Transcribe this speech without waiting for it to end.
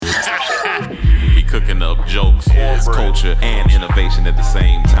jokes, culture, and innovation at the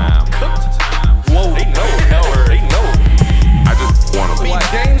same time. Whoa, they know. I just wanna be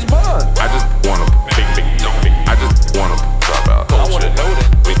James Bond. I just wanna I just wanna talk about I wanna culture. know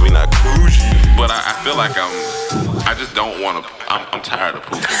that. We not bougie, but I feel like I just don't wanna. I'm tired of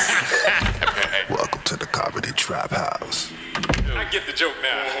pooping. Welcome to the Comedy Trap House. I get the joke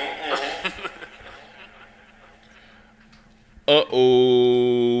now.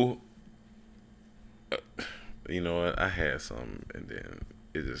 Uh-oh. You know what? I had some, and then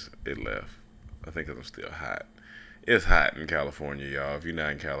it left. I think 'cause I'm still hot. It's hot in California, y'all. If you're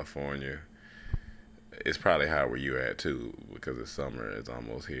not in California, it's probably hot where you at, too, because it's summer. It's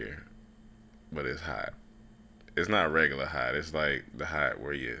almost here. But it's hot. It's not regular hot. It's like the hot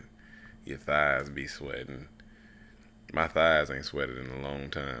where your thighs be sweating. My thighs ain't sweated in a long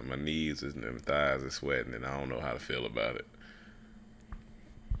time. My knees and thighs are sweating, and I don't know how to feel about it.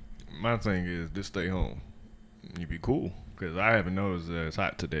 My thing is just stay home. You be cool, because I haven't noticed that it's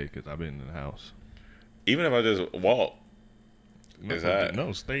hot today because I've been in the house. Even if I just walk, it's hot.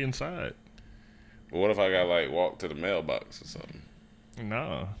 No, stay inside. But what if I got walk to the mailbox or something?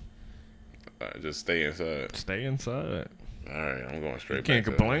 Nah, Just stay inside. stay inside. All right, I'm going straight. You can't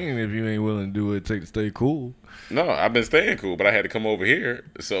back complain if you ain't willing to do what it takes to stay cool. No, I've been staying cool, but I had to come over here,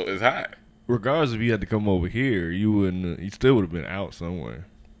 so it's hot. Regardless if you had to come over here, you wouldn't. You still would have been out somewhere.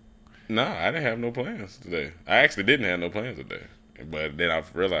 No, I didn't have no plans today. I actually didn't have no plans today, but then I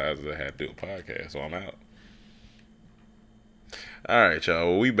realized that I had to do a podcast, so I'm out. All right, y'all.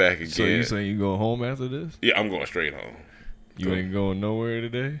 Well, we back again. So you saying you go home after this? Yeah, I'm going straight home. You Cool. ain't going nowhere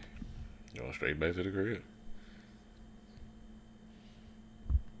today? Going straight back to the crib.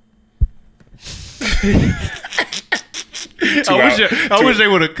 I wish they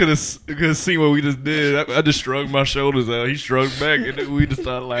would could have seen what we just did. I just shrugged my shoulders out. He shrugged back, and then we just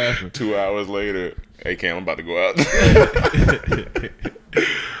started laughing. 2 hours later, hey Cam, I'm about to go out.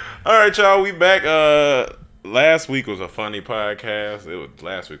 All right, y'all, we back. Last week was a funny podcast.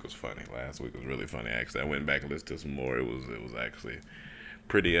 Last week was funny. Last week was really funny. Actually, I went back and listened to some more. It was actually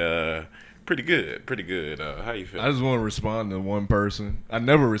pretty good. Pretty good. How you feel? I just want to respond to one person. I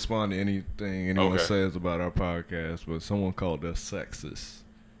never respond to anything anyone Okay. says about our podcast, but someone called us sexist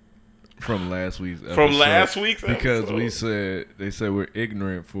from last week's episode. From last week's because episode? they said we're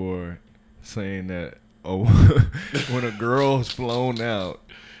ignorant for saying that when a girl's flown out,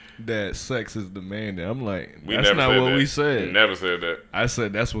 that sex is demanded. I'm like, that's not what we said. We never said that. I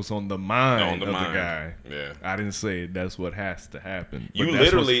said that's what's on the mind of the guy. Yeah. I didn't say that's what has to happen. You but that's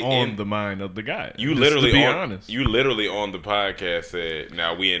literally what's on the mind of the guy. You Just literally to be on, honest. You literally on the podcast said,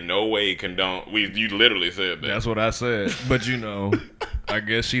 "Now we in no way condone." You literally said that. That's what I said. But I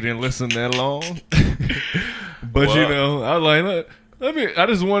guess she didn't listen that long. But Well, I was like, look, I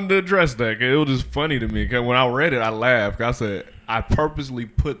just wanted to address that. 'Cause it was just funny to me. 'Cause when I read it, I laughed. 'Cause I said I purposely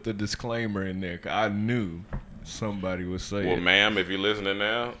put the disclaimer in there. 'Cause I knew somebody would say Well, it. ma'am, if you're listening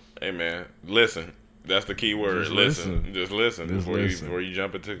now, hey man, listen. That's the key word. Just Listen. listen. Just listen Just before listen. you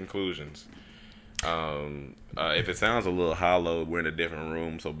jump into conclusions. If it sounds a little hollow, we're in a different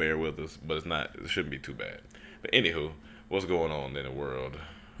room, so bear with us. But it's not. It shouldn't be too bad. But anywho, what's going on in the world?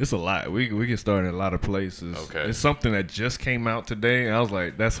 It's a lot. We can start in a lot of places. Okay. It's something that just came out today, and I was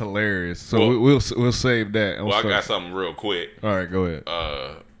like, that's hilarious. So Well- we'll save that. Well, I got something real quick. All right, go ahead.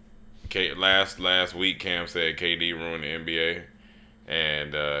 Last week, Cam said KD ruined the NBA,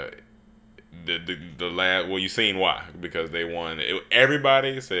 and the last. Well, you seen why? Because they won.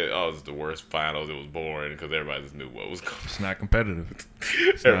 Everybody said, "Oh, this is the worst finals. It was boring," because everybody just knew what was going. It's not competitive.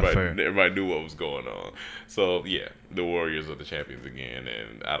 It's not fair. Everybody knew what was going on. So yeah, the Warriors are the champions again,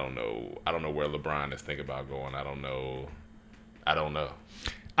 and I don't know where LeBron is thinking about going. I don't know.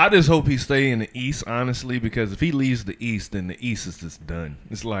 I just hope he stay in the East, honestly, because if he leaves the East, then the East is just done.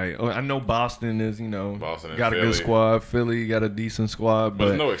 It's like, I know Boston is, Boston and got a Philly. good squad. Philly got a decent squad, but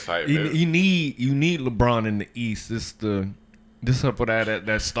There's no excitement. You need LeBron in the East. This up for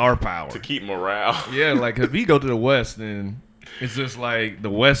that star power To keep morale. Yeah, like if he go to the West, then it's just like the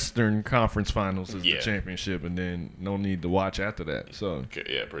Western Conference Finals is Yeah. the championship, and then no need to watch after that. So, Okay,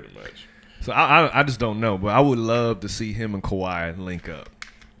 yeah, pretty much. so I just don't know, but I would love to see him and Kawhi link up.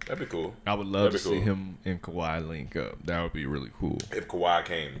 That'd be cool. I would love to That'd be see cool. him and Kawhi link up. That would be really cool. If Kawhi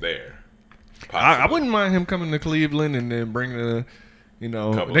came there. I wouldn't mind him coming to Cleveland and then bring the,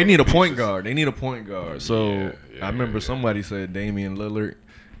 Couple they need a other point pieces. guard. They need a point guard. So Yeah, I remember yeah. somebody said Damian Lillard.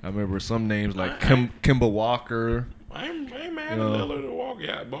 I remember some names like Kemba Walker. I ain't mad at You know. Lillard to walk.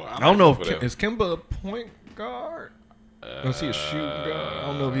 Yeah, boy, I don't know if if is Kemba a point guard? Is he a shooting guard? I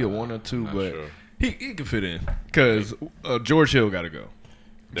don't know if he a one or two, Not but sure. he can fit in because George Hill got to go.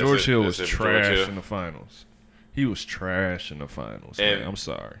 George Hill was That's it for trash George Hill. in the finals. He was trash in the finals. And- Man. I'm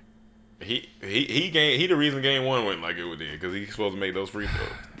sorry. He the reason game one went like it did because he's supposed to make those free throws.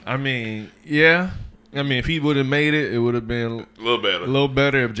 I mean, yeah. I mean, if he would have made it, it would have been A little better. a little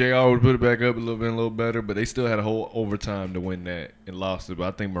better. If JR would put it back up, it would have been a little better. But they still had a whole overtime to win that and lost it. But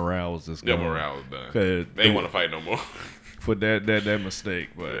I think morale was just Their gone. morale was done. 'Cause They ain't want to fight no more. for that mistake.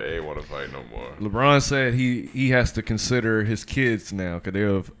 But They ain't want to fight no more. LeBron said he has to consider his kids now because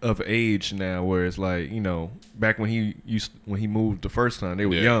they're of age now. Where it's like, you know, back when he moved the first time, they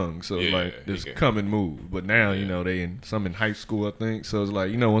were Yeah. young, so it's Yeah, like he just can- come and move. But now, you know, some in high school, I think. So it's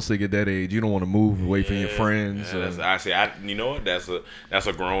like, you know, once they get that age, you don't want to move away from your friends. Yeah, you know what? That's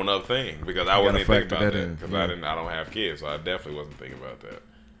a grown up thing because I You wasn't gotta even thinking factor about that that in, because yeah. I don't have kids, so I definitely wasn't thinking about that.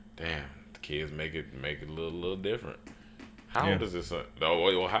 Damn, the kids make it a little different. How Yeah. old is this son?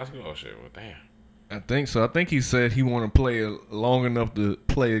 Oh, high school? Oh shit! Well, damn. I think so. I think he said he want to play long enough to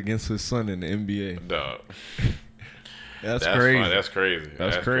play against his son in the NBA. Dog. That's That's crazy. fine. That's crazy.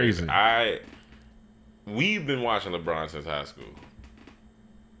 That's crazy. We've been watching LeBron since high school.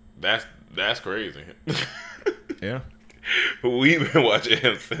 That's crazy. Yeah. We've been watching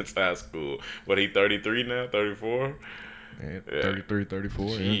him since high school. What, he 33 now? 34? Yeah, 33, 34.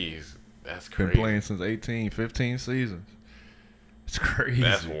 Yeah. Jeez, that's Been crazy. playing since 15 seasons. It's crazy.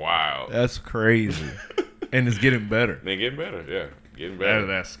 That's wild. That's crazy. And it's getting better. They getting better, yeah. Getting better.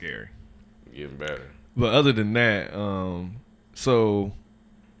 That's scary. Getting better. But other than that, so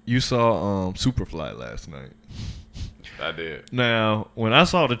you saw Superfly last night. I did. Now, when I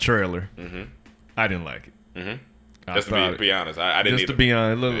saw the trailer, I didn't like it. Mm-hmm. I Just thought to be honest, I didn't just to either. be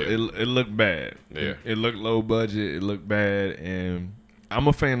honest, Yeah. it looked bad. Yeah. It looked low budget. It looked bad, and I'm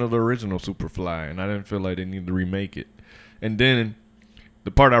a fan of the original Superfly, and I didn't feel like they needed to remake it. And then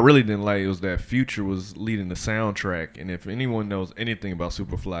the part I really didn't like was that Future was leading the soundtrack, and if anyone knows anything about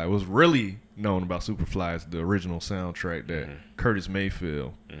Superfly, what's really known about Superfly is the original soundtrack that Curtis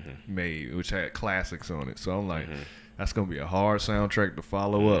Mayfield made, which had classics on it. So I'm like, that's gonna be a hard soundtrack to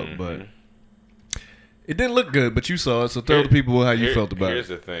follow up, but. It didn't look good, but you saw it, so tell the people how you felt about Here's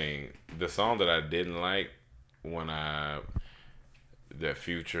it. the thing. The song that I didn't like that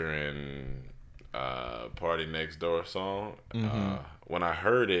Future and Party Next Door song, when I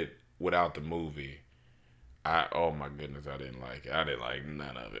heard it without the movie, oh my goodness, I didn't like it. I didn't like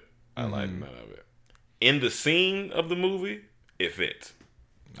none of it. I liked none of it. In the scene of the movie, it fits.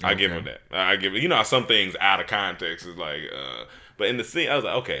 I give him that. I give it. You know how some things out of context is like, but in the scene, I was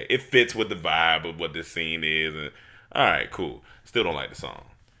like, okay, it fits with the vibe of what this scene is, and all right, cool. Still don't like the song.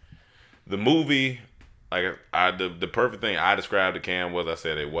 The movie, like the perfect thing I described to Cam was I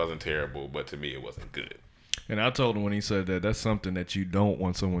said it wasn't terrible, but to me it wasn't good. And I told him when he said that, that's something that you don't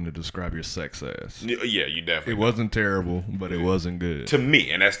want someone to describe your sex as. Yeah, you definitely. It wasn't terrible, but it wasn't good. To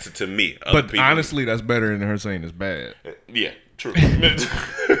me, and that's to me. Other But people, honestly, that's better than her saying it's bad. yeah, true.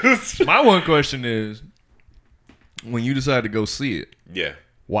 My one question is, when you decide to go see it, Yeah,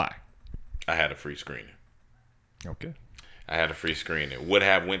 why? I had a free screening. Okay. I had a free screening. Would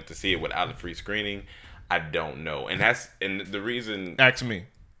have went to see it without a free screening. I don't know, and the reason Ask me.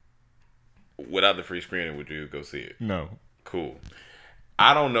 without the free screening, would you go see it? No. Cool.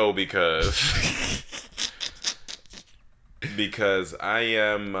 I don't know because I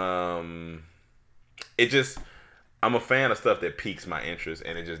am I'm a fan of stuff that piques my interest,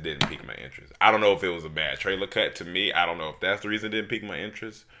 and it just didn't pique my interest. I don't know if it was a bad trailer cut to me. I don't know if that's the reason it didn't pique my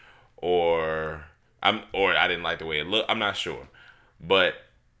interest, or I didn't like the way it looked. I'm not sure, but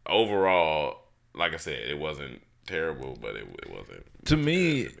overall, like I said, it wasn't terrible, but it wasn't. To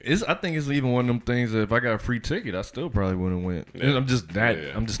me, I think it's even one of them things that if I got a free ticket, I still probably wouldn't went. Yeah. I'm just not.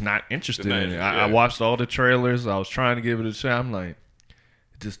 Yeah. I'm just not interested Just not in it. interested, I yeah. watched all the trailers. I was trying to give it a shot. I'm like,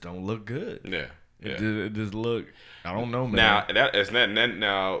 it just don't look good. Yeah. Yeah. It just look. I don't know, man.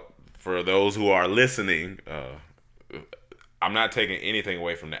 Now for those who are listening, I'm not taking anything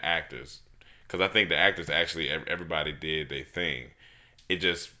away from the actors because I think the actors actually everybody did their thing. It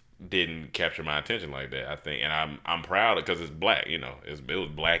just didn't capture my attention like that. I think, and I'm proud because it's black. You know, it was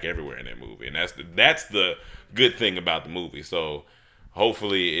black everywhere in that movie, and that's the good thing about the movie. So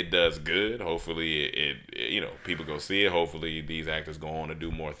hopefully it does good. Hopefully it people go see it. Hopefully these actors go on to do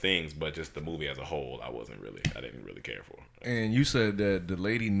more things. But just the movie as a whole, I didn't really care for. And you said that the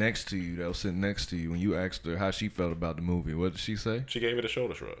lady next to you, that was sitting next to you, when you asked her how she felt about the movie, what did she say? She gave it a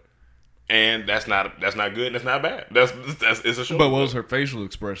shoulder shrug, and that's not good. And that's not bad. That's it's a shoulder. But what was shrug. her facial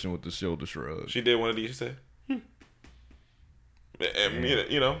expression with the shoulder shrug? She did one of these. She said, And,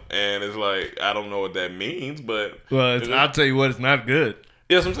 you know, and it's like I don't know what that means, but Well, I'll tell you what, it's not good.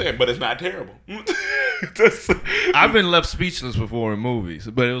 yeah, that's what I'm saying. But it's not terrible. I've been left speechless before in movies,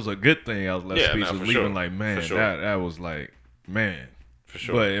 but it was a good thing I was left Yeah, no, speechless, for leaving sure. like, man, For sure. that was like, man. For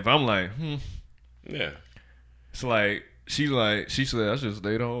sure. But if I'm like, Yeah. it's like she said I should have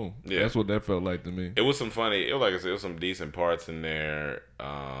stayed home. Yeah. That's what that felt like to me. It was some funny. It was like I said, it was some decent parts in there.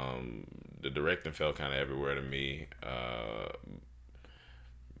 The directing felt kind of everywhere to me.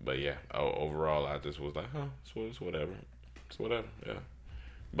 But yeah, overall, I just was like, it's whatever. It's whatever. Yeah.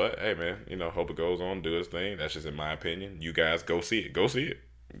 But hey, man, hope it goes on, do its thing. That's just in my opinion. You guys go see it. Go see it.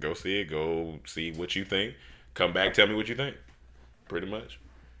 Go see it. Go see what you think. Come back, tell me what you think. Pretty much.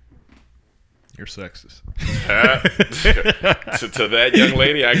 You're sexist. To that young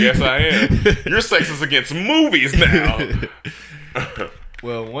lady, I guess I am. You're sexist against movies now.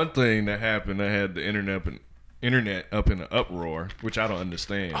 Well, one thing that happened, I had the internet up in an uproar, which I don't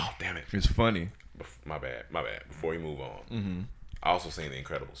understand. Oh, damn it. It's funny. My bad. Before you move on, I also seen The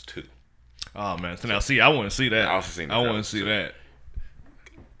Incredibles 2. Oh man! So now, see, I want to see that. I also seen The I want Incredibles to see 2. that.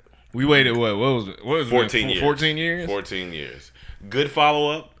 We waited what? What was it? What was 14 it? years. 14 years. 14 years. Good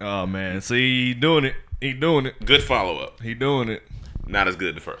follow up. Oh man! See, he doing it. He doing it. Good follow up. He doing it. Not as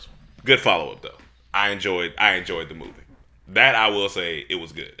good the first one. Good follow up though. I enjoyed the movie. That I will say it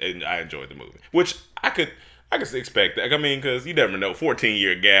was good, and I enjoyed the movie, which I could expect that. I mean, because you never know,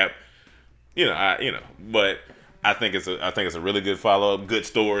 14-year gap. But I think it's a really good follow up, good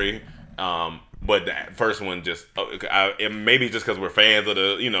story. But that first one just, it maybe just because we're fans of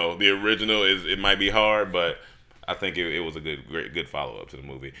the original it might be hard, but I think it was a good follow up to the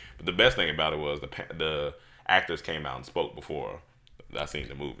movie. But the best thing about it was the actors came out and spoke before I seen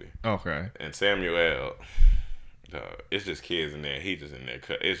the movie. Okay. And Samuel L. It's just kids in there. He just in there.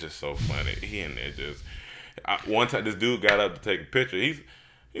 It's just so funny. He in there just. One time, this dude got up to take a picture. He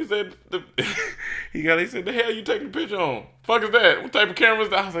said, he said, the hell you taking a picture on? Fuck is that? What type of camera is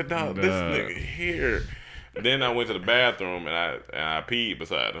that? I was like, dog, this nigga here. Then I went to the bathroom and I peed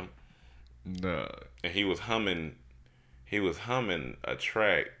beside him. And he was humming a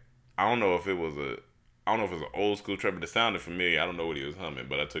track. I don't know if it was an old school track, but it sounded familiar. I don't know what he was humming,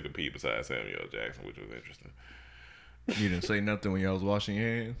 but I took a pee beside Samuel L. Jackson, which was interesting. You didn't say nothing when y'all was washing your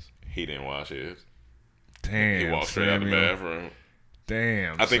hands? He didn't wash his. Damn. He walked straight out the bathroom.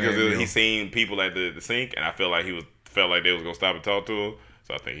 Damn. I think because Samuel. he seen people at the sink, and I felt like felt like they was gonna stop and talk to him.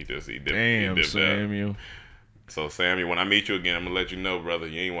 So I think he dipped. Damn, he dipped out. Samuel. So Samuel, when I meet you again, I'm gonna let you know, brother,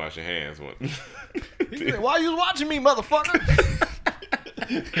 you ain't wash your hands. He said, why you was watching me, motherfucker?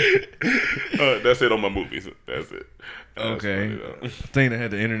 That's it on my movies. That's it. Okay. That's funny, Thing that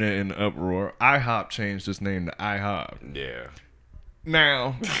had the internet in the uproar. IHOP changed its name to IHOP. yeah.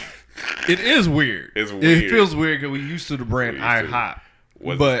 Now, it is weird. It's It weird. feels weird because we used to the brand We used to. IHOP.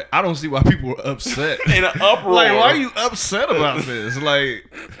 Was But I don't see why people were upset. In an uproar. Like, why are you upset about this?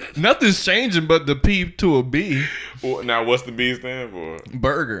 Like, nothing's changing but the P to a B. Well, now, what's the B stand for?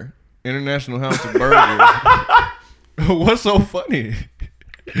 Burger. International House of Burger. What's so funny?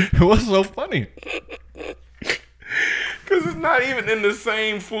 What's so funny? Because it's not even in the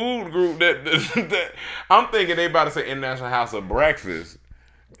same food group that I'm thinking they about to say International House of Breakfast.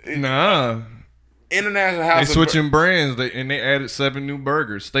 Nah. International They House of switching brands, and they added 7 new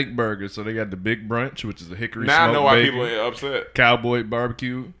burgers, steak burgers. So they got the Big Brunch, which is the hickory Now I smoked know why bacon, people are upset. Cowboy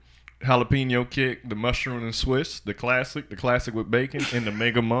barbecue, jalapeno kick, the mushroom and Swiss, the classic with bacon, and the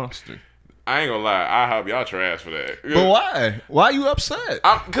Mega Monster. I ain't gonna lie, I hope y'all trash for that. But why? Why are you upset?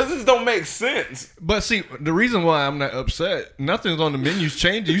 Because this don't make sense. But see, the reason why I'm not upset, nothing's on the menus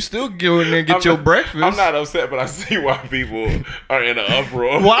changing. You still go in there and get your breakfast. I'm not upset, but I see why people are in an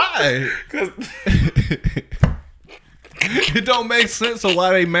uproar. Why? Because It don't make sense. So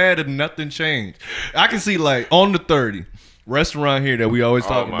why they mad if nothing changed? I can see like on the 30 restaurant here that we always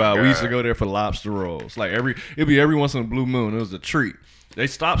talk my about. We used to God. go there for lobster rolls. Like it'd be every once in a blue moon. It was a treat. They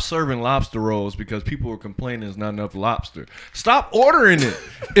stopped serving lobster rolls because people were complaining there's not enough lobster. Stop ordering it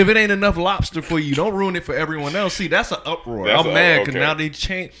if it ain't enough lobster for you. Don't ruin it for everyone else. See, that's an uproar. That's I'm mad because okay. now they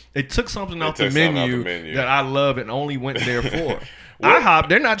changed. They took something off the took something off the menu menu. that I love and only went there for. IHOP,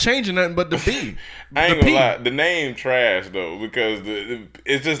 they're not changing nothing but the B. I ain't The gonna P. lie, the name trash though, because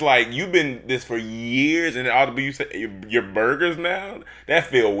it's just like you've been this for years, and it ought to be you say your burgers now. That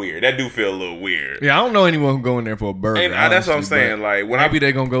feel weird. That do feel a little weird. Yeah, I don't know anyone who go in there for a burger. And that's what I'm honestly, saying. but Like when maybe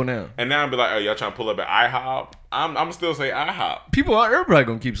they gonna go now. and now I'm be like, oh, y'all trying to pull up at IHOP? I'm still say IHOP Everybody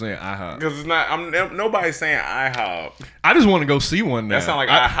gonna keep saying IHOP. because it's not. Nobody's saying IHOP. I just want to go see one now. That sound like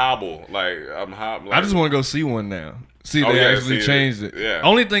I hobble. Like I'm hop. Like, I just want to go see one now. See, Oh, they yeah, actually see, changed it. yeah.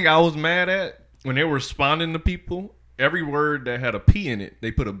 Only thing I was mad at when they were responding to people, every word that had a P in it,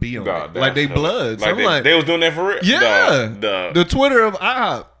 they put a B on Dog, it. that's Like they hella- bloods. I'm they, like, they was doing that for real. yeah, The the Twitter of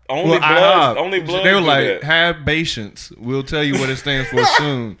IHOP. Only Well, Bloods. Only Bloods. They were do like, that. have patience. We'll tell you what it stands for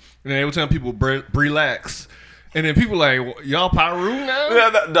soon. And they were telling people, relax. And then people like, y'all Pyru now?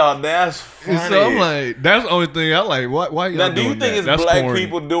 No, that's funny. And so I'm like, that's the only thing I like. Why y'all now, do you doing think that? it's That's black corny.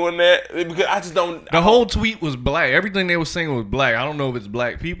 people doing that? Because I just don't. The whole tweet was black. Everything they were saying was black. I don't know if it's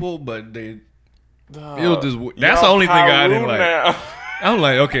black people, but they. It was just, that's the Y'all only thing I didn't Pyru like. now. I'm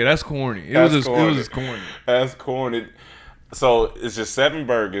like, okay, that's corny. It was just corny. That's corny. So it's just 7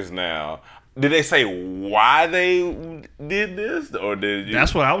 burgers now. Did they say why they did this, or did you?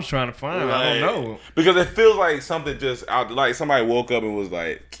 That's what I was trying to find. I don't know. Because it feels like something just out. Like somebody woke up and was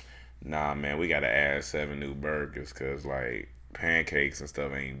like, "Nah, man, we gotta add 7 new burgers because like pancakes and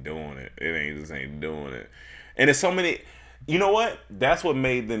stuff ain't doing it. It just ain't doing it." And there's so many. You know what? That's what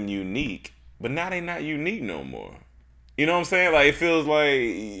made them unique. But now they not unique no more. You know what I'm saying? Like it feels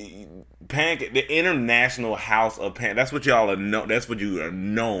like pancake, the International House of Pancakes. That's what y'all are known. That's what you are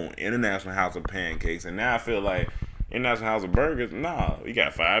known. International House of Pancakes. And now I feel like International House of Burgers. Nah, you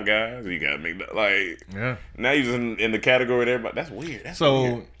got Five Guys. You got McDonald's. Like Yeah. now you just in the category of everybody. That's weird. That's So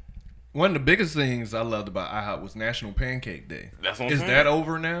weird. one of the biggest things I loved about IHOP was National Pancake Day. That's what I'm Is saying. that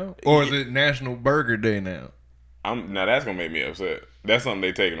over now, or is it National Burger Day now? Now that's gonna make me upset. That's something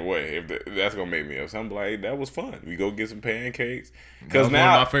they taking away. That's gonna make me upset. I'm like, that was fun. We go get some pancakes That because was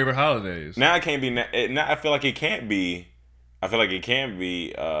now one of my favorite holidays. now it can't be. Now I feel like it can't be. I feel like it can't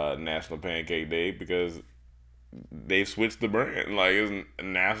be National Pancake Day because they've switched the brand. Like it's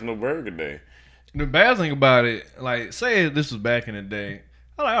National Burger Day. The bad thing about it, like, say this was back in the day,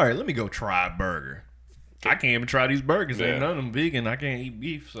 I'm like, all right, let me go try a burger. I can't even try these burgers. Yeah. Ain't none of them vegan. I can't eat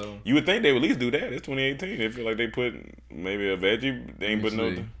beef, so. You would think they would at least do that. It's 2018. They feel like they put maybe a veggie. They ain't Let put me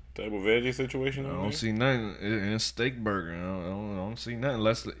no see. type of veggie situation I on don't there. see nothing in a steak burger. I don't see nothing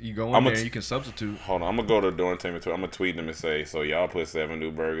unless you go in I'm a there t- and you can substitute. Hold on, I'm gonna go to Dorn Tamer too. I'm gonna tweet them and say, so y'all put 7 new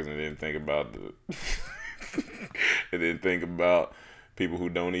burgers and didn't think about the and didn't think about people who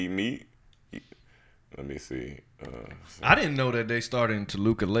don't eat meat. Let me see. I didn't know that they started in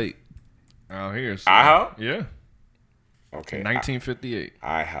Toluca Lake out here. So, IHOP? Yeah. Okay. 1958.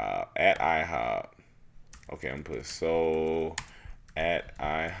 IHOP at IHOP. Okay, I'm gonna put so at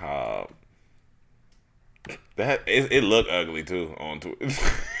IHOP. That it looked ugly too on Twitter.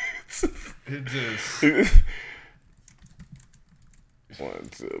 It just.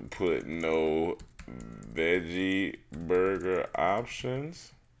 Want to put no veggie burger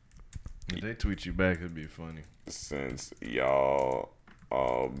options If they tweet you back, it'd be funny. since y'all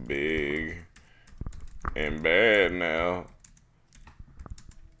all big and bad now.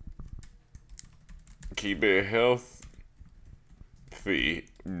 Keep it healthy,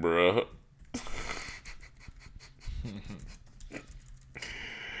 bruh.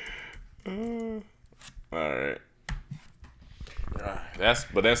 All right. That's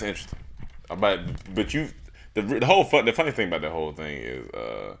interesting. But you the whole the funny thing about the whole thing is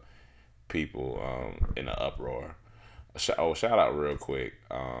people in an uproar. Shout out real quick.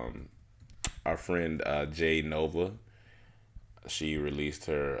 Our friend Jay Nova, she released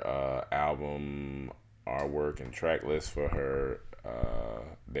her album artwork and track list for her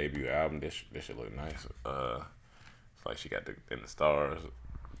debut album. This should look nice. It's like she got in the stars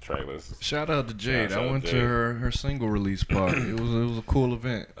track list. Shout out to Jade. Shout out I went to to Jade. her single release party. It was a cool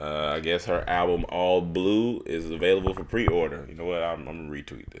event. I guess her album All Blue is available for pre-order. You know what? I'm gonna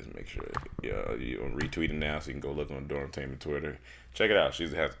retweet this. Make sure you retweet it now so you can go look on Dorm Tamer Twitter. Check it out. She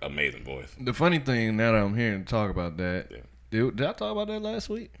has amazing voice. The funny thing now that I'm hearing talk about that, Yeah. did I talk about that last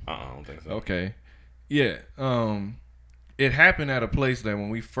week? I don't think so. Okay. Yeah. It happened at a place that when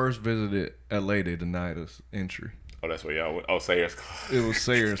we first visited LA, they denied us entry. Oh, that's where y'all went. Oh, Sayers Club. It was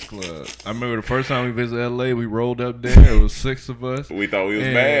Sayers Club. I remember the first time we visited LA, we rolled up there. It was 6 of us. We thought we was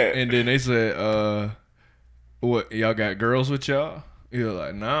and, bad. And then they said, what, y'all got girls with y'all? You're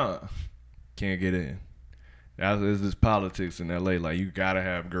like, nah, can't get in. There's this politics in LA. Like, you gotta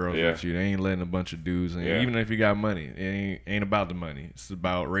have girls Yeah. with you. They ain't letting a bunch of dudes in. Yeah. Even if you got money, it ain't about the money. It's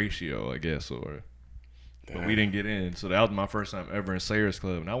about ratio, I guess. But we didn't get in. So that was my first time ever in Sayers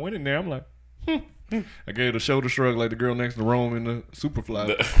Club. And I went in there. I'm like, I gave the shoulder shrug like the girl next to Rome in the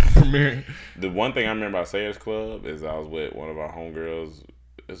Superfly premiere. The one thing I remember about Sayers Club is I was with one of our homegirls.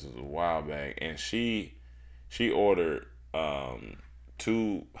 This was a while back, and she ordered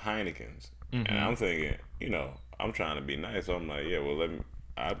 2 Heinekens, and I'm thinking, I'm trying to be nice, so I'm like, yeah, well, let me.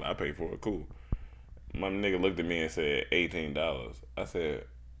 I pay for it, cool. My nigga looked at me and said $18. I said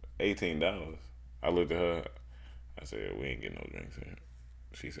 $18. I looked at her. I said, we ain't getting no drinks here.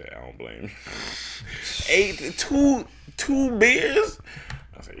 She said, I don't blame you. 2 beers?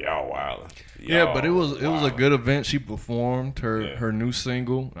 I said, y'all wildin'. Yeah, but it was a wildin'. good event. She performed her Yeah. her new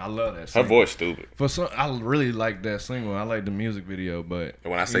single. I love that. Her Single. voice stupid. For some, I really like that single. I like the music video, but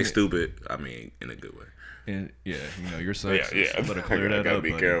And when I say stupid, I mean in a good way. and yeah, you're sexist. Yeah, yeah. So better clear that Gotta up. be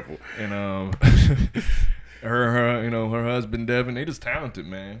buddy. careful. And her husband Devin, they just talented,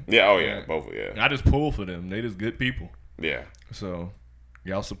 man. Yeah, oh yeah, both, yeah. I just pull for them. They just good people. Yeah. So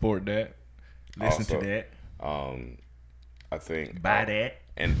y'all support that. Listen Also, to that. I think Buy that.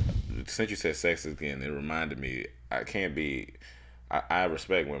 And since you said sex again, it reminded me. I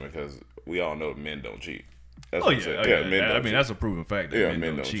respect women because we all know men don't cheat. That's what I'm saying. Men don't cheat. That's a proven fact that Yeah,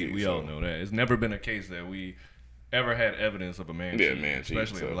 men don't cheat. We all know that. It's never been a case that we ever had evidence of a man cheating, man cheat.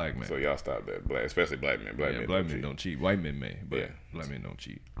 especially a black man. So y'all stop that. Especially black men. Black men don't cheat. White men may, but Yeah. black men don't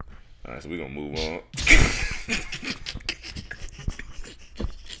cheat. All right, so we're gonna move on.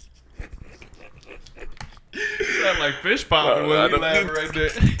 Sound like fish popping I when we don't- laughing right there.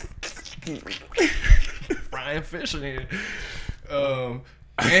 Frying fish in here.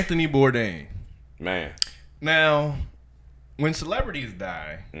 Anthony Bourdain. Man. Now, when celebrities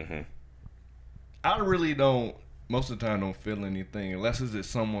die, I really don't. Most of the time, don't feel anything unless it's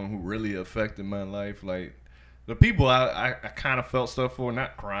someone who really affected my life. Like the people I kind of felt stuff for,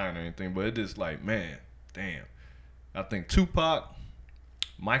 not crying or anything, but it just like, man, damn. I think Tupac,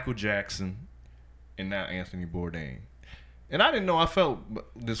 Michael Jackson, and now Anthony Bourdain. And I didn't know I felt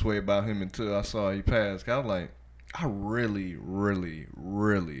this way about him until I saw he passed. I was like, I really, really,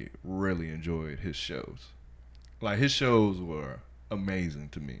 really, really enjoyed his shows. Like, his shows were amazing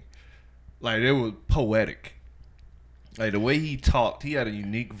to me. Like, they were poetic. Like, the way he talked, he had a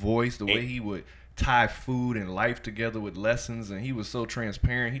unique voice. The way he would tie food and life together with lessons, and he was so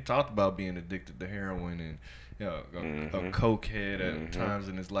transparent. He talked about being addicted to heroin and a cokehead at times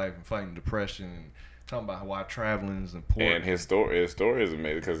in his life and fighting depression and talking about why traveling is important. And his story is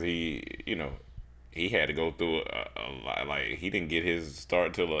amazing because he had to go through a lot. Like, he didn't get his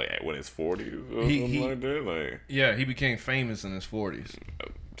start till like when his 40s or something like that. Like, yeah, he became famous in his 40s.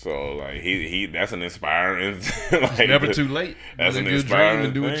 so like he that's an inspiring. Like, It's never too late. That's Live an your inspiring dream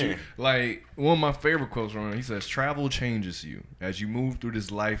and do what thing. you like. One of my favorite quotes from him. He says, "Travel changes you. As you move through this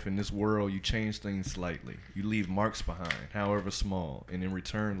life and this world, you change things slightly. You leave marks behind, however small, and in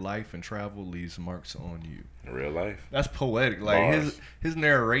return, life and travel leaves marks on you." In real life. That's poetic. Like Bars. his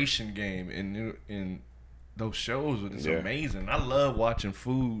narration game in those shows was Yeah. amazing. I love watching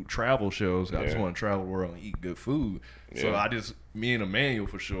food travel shows. I just Yeah. want to travel the world and eat good food. So Yeah. me and Emmanuel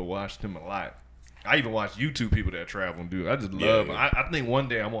for sure watched him a lot. I even watch YouTube people that travel and do it. I just love it. Yeah. I think one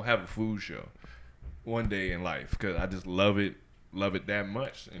day I'm gonna have a food show. One day in life, because I just love it that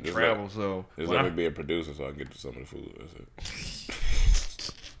much and Just travel. So Just when let I- me be a producer so I can get to some of the food. That's it.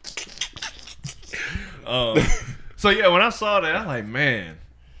 so yeah, when I saw that, I'm like, man.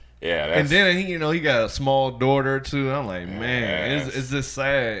 Yeah, that's, And then he got a small daughter too. I'm like, man, Yes. it's just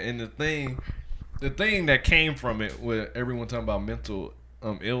sad. And the thing that came from it, with everyone talking about mental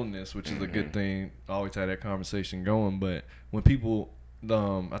illness, which is a good thing. I always had that conversation going. But when people,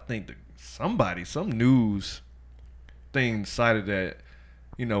 I think some news thing cited that,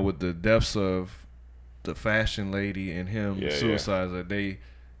 with the deaths of the fashion lady and him, Yeah, suicides, that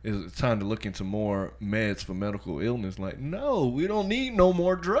it's time to look into more meds for medical illness. Like, no, we don't need no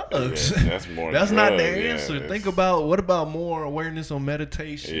more drugs. Yeah, that's more That's not the drugs, yeah, answer. it's- Think about what about more awareness on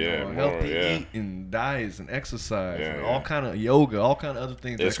meditation, Yeah, or more, healthy yeah. eating, diets and exercise, Yeah, and yeah. all kind of yoga, all kind of other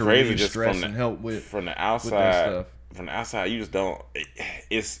things it's that can crazy relieve just stress from and help with from the that outside. stuff. From the outside, you just don't.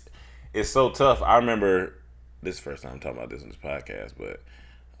 It's so tough. I remember this is the first time I'm talking about this in this podcast, but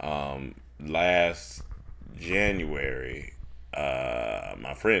last January,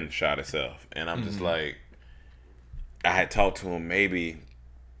 my friend shot himself, and I'm just like, I had talked to him maybe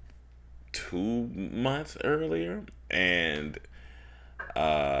 2 months earlier, and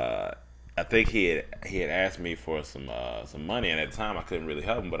I think he had asked me for some money, and at the time I couldn't really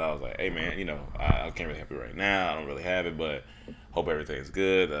help him. But I was like, "Hey man, I can't really help you right now. I don't really have it, but hope everything's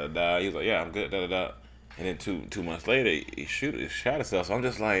good." Da, da, da. He was like, "Yeah, I'm good." Da, da, da. And then two months later, he shot himself. So I'm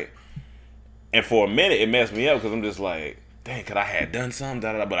just like, and for a minute it messed me up because I'm just like, dang, could I have done something?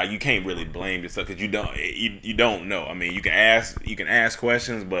 Da, da, da. But you can't really blame yourself because you don't know. I mean, you can ask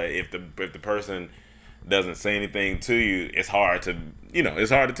questions, but if the person doesn't say anything to you, it's hard to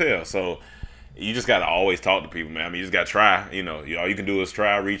tell. So you just gotta always talk to people, man. I mean, you just gotta try. All you can do is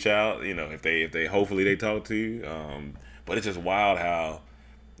try, reach out. If they hopefully they talk to you. But it's just wild how,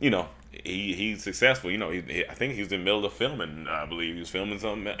 he's successful. I think he was in the middle of filming. I believe he was filming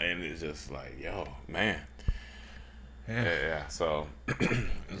something, and it's just like, yo, man. Yeah. So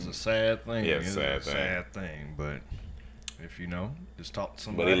It's a sad thing. Yeah, it's a sad thing. sad thing, but if you know, just talk to But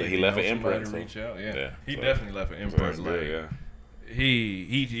somebody. he if left you an know somebody imprint. to reach out. Yeah, Yeah, he so- definitely left an So imprint. that's Like good, yeah.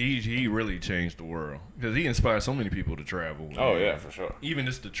 he really changed the world because he inspired so many people to travel. Oh And yeah, for sure. even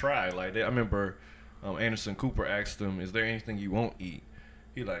just to try. Like I remember, Anderson Cooper asked him, "Is there anything you won't eat?"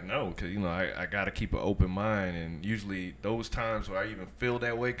 He like, no, because I got to keep an open mind, and usually those times where I even feel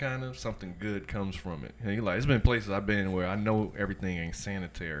that way, kind of something good comes from it. And he like, it's been places I've been where I know everything ain't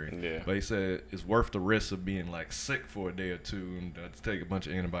sanitary, Yeah. but he said it's worth the risk of being like sick for a day or two and to take a bunch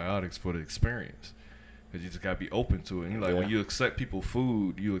of antibiotics for the experience. Because you just got to be open to it. And he like, Yeah. when you accept people's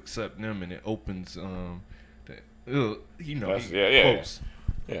food, you accept them, and it opens, That's- he yeah. quotes.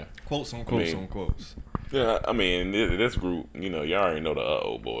 Yeah. Quotes on quotes mean- on quotes. Yeah, I mean, this group, y'all already know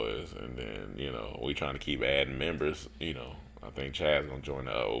the boys, and then, we trying to keep adding members, I think Chad's going to join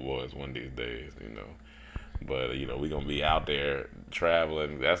the boys one of these days, But, we going to be out there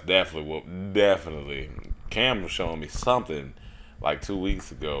traveling. That's definitely. Cam was showing me something like 2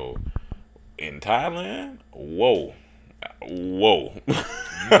 weeks ago in Thailand. Whoa. You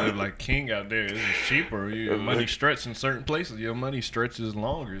live like king out there. It's cheaper. Your money stretches in certain places. Your money stretches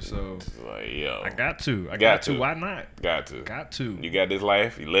longer. So It's like, yo. I got to. Got to. Why not? Got to. Got to. You got this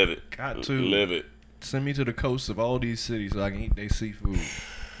life, you live it. Got to. Live it. Send me to the coast of all these cities so I can eat their seafood.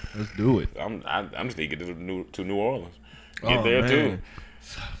 Let's do it. I'm just need to get to New Orleans. Get there man.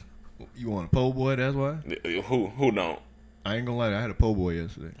 You want a po' boy? That's why. too. Who don't? I ain't gonna lie. I had a po' boy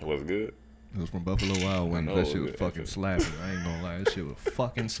yesterday. Was good? It was from Buffalo Wild Wings. know That it shit was was good. fucking slapping. I ain't gonna lie. That shit was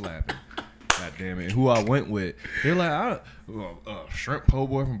fucking slapping. God damn it. Who I went with, they're like, shrimp po'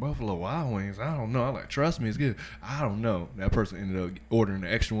 boy from Buffalo Wild Wings. I don't know. I'm like, trust me, it's good. I don't know. That person ended up ordering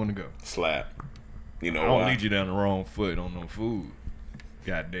the extra one to go. Slap. You know I don't why? lead you down the wrong foot on no food.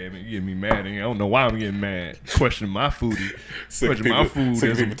 God damn it. You get me mad. And I don't know why I'm getting mad. Questioning my foodie. Questioning my food.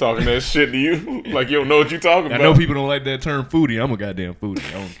 Sick of as people a- talking that shit to you. Like you don't know what you talking I about. know people don't like that term foodie. I'm a goddamn foodie.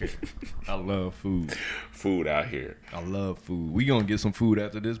 I don't care. I love food. Food out here. I love food. We gonna get some food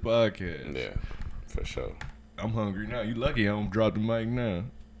after this podcast. Yeah, for sure. I'm hungry now. You lucky I don't drop the mic now.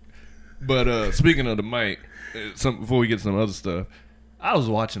 But speaking of the mic, before we get to some other stuff, I was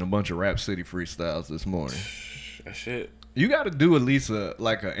watching a bunch of Rap City freestyles this morning. That shit. You got to do at least an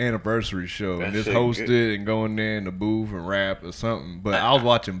anniversary show and That just shit host good. it and go in there in the booth and rap or something. But I was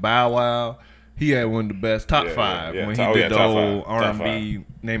watching Bow Wow. He had one of the best top Yeah, five yeah. when he Oh, did yeah, the top whole five. Top R&B,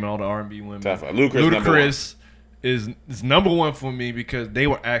 naming all the R&B women. Top five. Ludacris is number one for me because they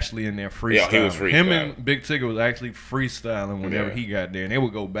were actually in there freestyling. Yeah, he was freestyling. Him and Big Tigger was actually freestyling whenever Yeah. he got there, and they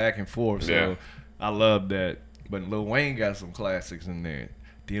would go back and forth. So Yeah. I love that. But Lil Wayne got some classics in there.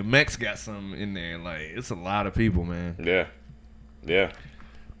 DMX got some in there. Like it's a lot of people, man. Yeah. Yeah.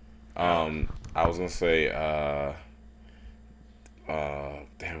 I was gonna say,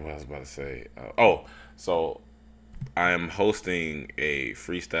 damn, what I was about to say. So I am hosting a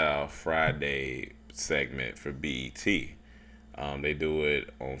Freestyle Friday segment for BET. They do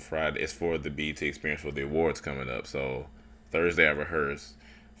it on Friday. It's for the BET experience for the awards coming up. So Thursday I rehearse,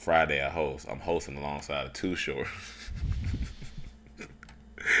 Friday I host. I'm hosting alongside of Too Short.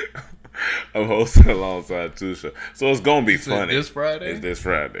 I'm hosting alongside Too Short. So it's gonna be said funny. this Friday? It's this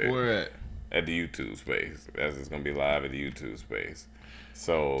Friday. Where At the YouTube space. That's just gonna be live at the YouTube space.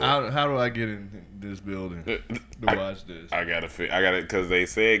 So at? How do I get in this building to watch this? I gotta because they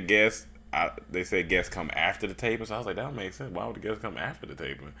said guests. They said guests come after the taping, so I was like, that don't make sense. Why would the guests come after the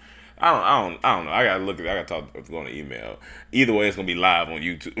taping? I don't know. I gotta look at. I gotta talk. Go on the email. Either way, it's gonna be live on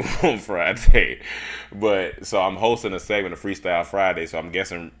YouTube on Friday. But so I'm hosting a segment of Freestyle Friday. So I'm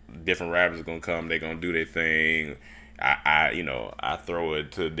guessing different rappers are gonna come. They're gonna do their thing. I throw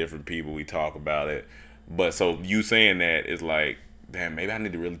it to different people. We talk about it. But so you saying that is like, damn, maybe I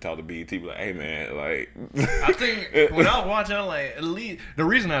need to really talk to BET. Be like, hey man, like. I think when I was watching, I'm like, at least the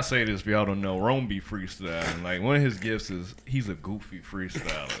reason I say this, if y'all don't know, Rome be freestyling. Like one of his gifts is he's a goofy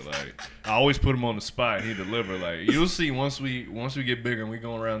freestyler. Like I always put him on the spot. And he deliver. Like you'll see once we get bigger and we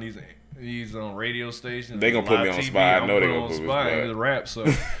go around these radio stations. They gonna put me live on the TV, spot. I I'm know they put him gonna on put the me spot. on the And spot. just rap.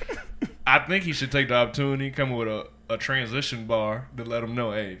 So I think he should take the opportunity, come with a transition bar to let them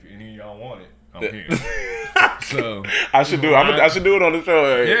know, hey, if any of y'all want it, I'm here. So I should do. I should do it on the show.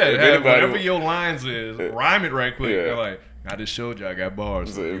 Hey, yeah, if have anybody- whatever your lines is, rhyme it right quick. Yeah. They're like, I just showed you I got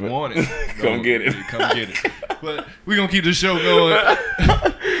bars. So, You but- want it? Come get it. Come get it. But we gonna keep the show going.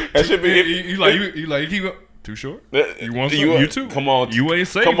 that should be. You keep going. Too short? You want some? You too. Come on. You ain't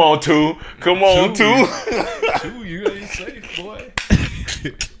safe. Come on, two. Come on, two. Too, you ain't safe, boy.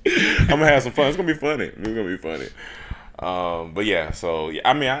 I'm gonna have some fun. It's gonna be funny. It's gonna be funny. But yeah, so yeah,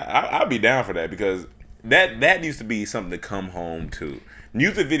 I mean, I'll be down for that because that used to be something to come home to.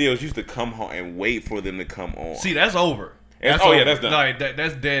 Music videos used to come home and wait for them to come on. See, that's over. That's done. Like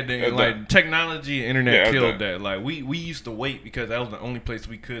that's dead. That's Like done. technology and internet Yeah, that's killed done. that. Like we used to wait because that was the only place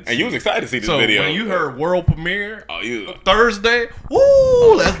we could. See And you was excited to see this so video. when you heard world premiere Oh, you. Thursday,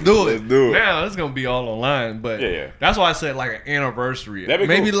 woo, let's do it. Let's do it. Now it's gonna be all online, but Yeah. that's why I said like an anniversary. That'd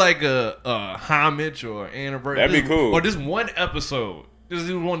be Maybe cool. like a homage or anniversary. That'd be cool. Or just one episode. Just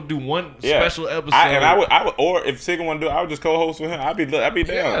want to do one Yeah. special episode. I would, or if Sigga want to do it, I would just co-host with him. I'd be down.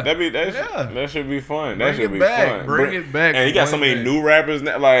 Yeah. That should be fun. That Bring should it be back. fun. Bring it back And he for got so one many day. new rappers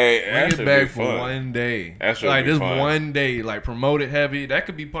now. Like, that Bring should it back be for fun. one day. That should like be this fun. one day, like promote it heavy. That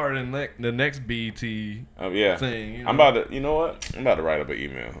could be part of the next BT Yeah. thing. You know? I'm about to. You know what? I'm about to write up an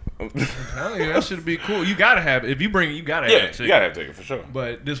email. Hell yeah, that should be cool. You gotta have it. If you bring it, you gotta have Yeah, it. you gotta have to take it for sure.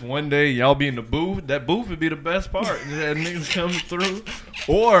 But this one day, y'all be in the booth. That booth would be the best part. That niggas coming through,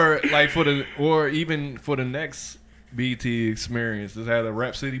 or like or even for the next BT experience, just have a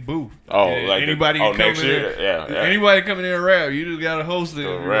Rap City booth. Oh, Yeah, like anybody the, can come next in year? there. Yeah. Anybody coming in and rap, you just gotta host it.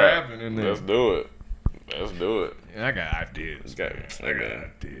 The And rap. rapping in there. Let's do it. Let's do it. I got ideas. Got- man. I I got- got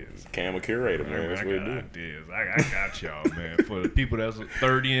ideas. Cam a curator, man. That's I what he got do. ideas. I got y'all, man. For the people that's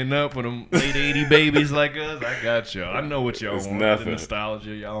 30 and up, for them late 80 babies like us, I got y'all. I know what y'all It's want. nothing. The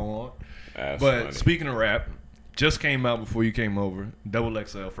nostalgia y'all want. That's But funny. speaking of rap, just came out before you came over. Double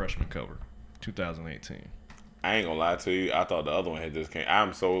XL freshman cover, 2018. I ain't gonna lie to you. I thought the other one had just came.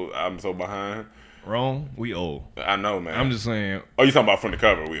 I'm so behind. Wrong. We old. I know, man. I'm just saying. Oh, you talking about from the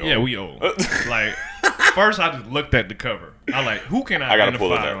cover? We old. Yeah, we old. Like first, I just looked at the cover. I like who can I I gotta identify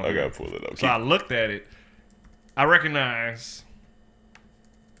pull it up. on I here? gotta pull it up. So I looked at it. I recognize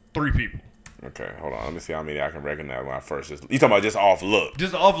 3 people. Okay, hold on. Let me see how many I can recognize when I first just. You talking about just off look?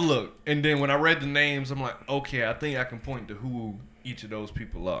 Just off look. And then when I read the names, I'm like, okay, I think I can point to who each of those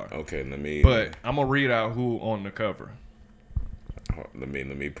people are. Okay, let me. But I'm gonna read out who on the cover. Let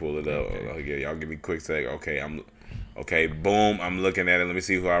me pull it up. Okay, y'all give me a quick sec. Okay, boom. I'm looking at it. Let me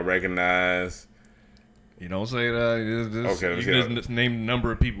see who I recognize. You don't say that. Okay, let me you see can that. just name the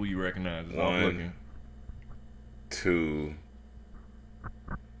number of people you recognize. It's all 1, looking. 2.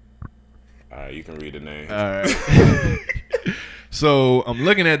 All right, you can read the names. All right. So I'm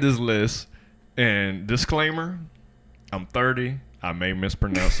looking at this list, and disclaimer: I'm 30. I may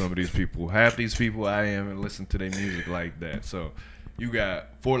mispronounce some of these people. Half these people I haven't listened to their music like that. So you got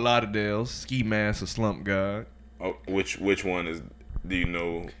Fort Lauderdale, Ski Mask, a Slump God. Oh, which one is? Do you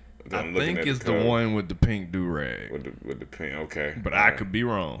know? I think it's the one with the pink do rag, with the pin. Okay, but all I right. could be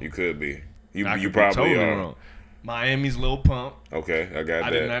wrong. You could be. You I could probably be totally are. wrong. Miami's Lil Pump. Okay, I got I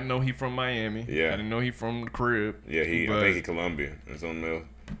that. did not know he from Miami. Yeah. I didn't know he from the crib. Yeah, I But- think he Colombian or something else.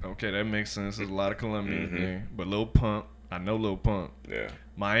 Okay, that makes sense. There's a lot of Colombians Mm-hmm. there. But Lil Pump, I know Lil Pump. Yeah.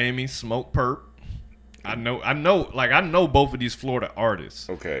 Miami, Smoke Perp. I know both of these Florida artists.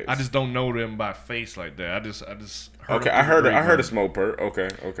 Okay. I just don't know them by face like that. I just heard Okay, them I heard through the a grapevine. smoke perk.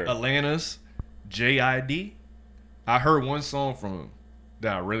 Okay. Atlanta's JID. I heard one song from him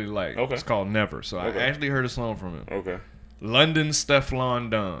that I really like. Okay. It's called Never. So Okay. I actually heard a song from him. Okay. London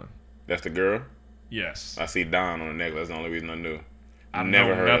Stefflon Don. That's the girl. Yes. I see Don on the necklace. That's the only reason I knew. I never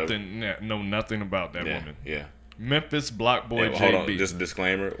know heard of nothing. Know nothing about that Yeah. woman. Yeah. Memphis Block Boy And hold on, JB. just a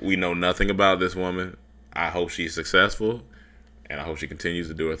disclaimer. We know nothing about this woman. I hope she's successful, and I hope she continues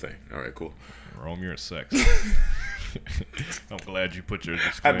to do her thing. All right, cool. Rome, you're a sex. I'm glad you put your I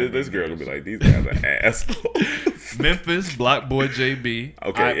disclaimer. did. This girl gonna be like, these guys are assholes. Memphis Block Boy JB.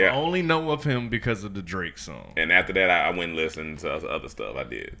 Okay, I yeah. only know of him because of the Drake song. And after that, I went and listened to other stuff. I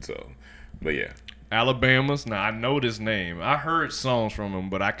did. So, but yeah. Alabama's. Now I know this name. I heard songs from him,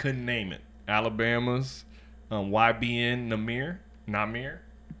 but I couldn't name it. Alabama's. YBN Namir.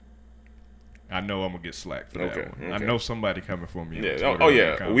 I know I'm gonna get slack for that Okay, one. I okay. know somebody coming for me. on Yeah. Twitter Oh in the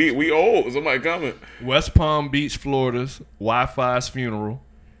yeah. comments. We old. Somebody coming. West Palm Beach, Florida's Wi-Fi's funeral.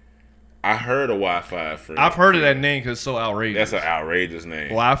 I heard a Wi-Fi friend. I've heard of that name because it's so outrageous. That's an outrageous name.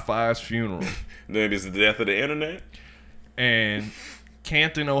 Wi-Fi's funeral. Then it's the death of the internet. And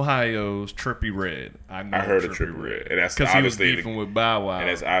Canton, Ohio's Trippie Red. I know I heard of Trippie Red. And that's because he was obviously beefing with Bow Wow. And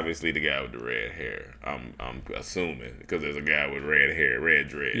that's obviously the guy with the red hair. I'm assuming because there's a guy with red hair, red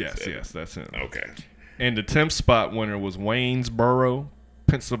dreads. yes, that's him. Okay. And the 10th spot winner was Waynesboro,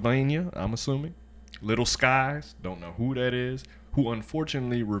 Pennsylvania, I'm assuming. Little Skies, don't know who that is, who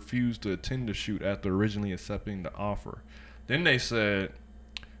unfortunately refused to attend the shoot after originally accepting the offer. Then they said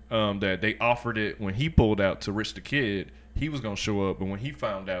that they offered it when he pulled out to Rich the Kid. He was going to show up, but when he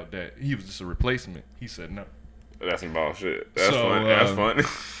found out that he was just a replacement, he said no. That's some bullshit. That's So, fun. That's fun.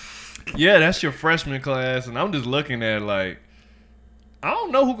 Yeah, that's your freshman class, and I'm just looking at like, I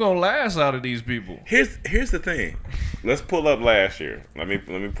don't know who's gonna last out of these people. Here's the thing. Let's pull up last year. Let me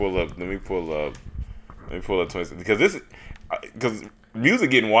pull up 20 because because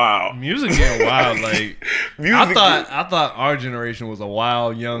music getting wild. Music getting wild. Like Music I thought our generation was a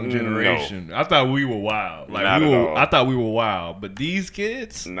wild young generation. I thought we were wild. Like Not at all. I thought we were wild. But these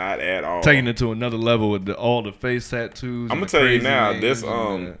kids Not at all. taking it to another level with all the face tattoos. I'm and gonna the tell you crazy now. names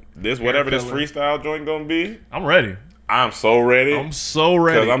and This whatever this color. freestyle joint gonna be. I'm ready. I'm so ready. I'm so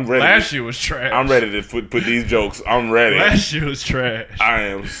ready. 'Cause I'm ready. Last year was trash. I'm ready to put these jokes. I'm ready. Last year was trash. I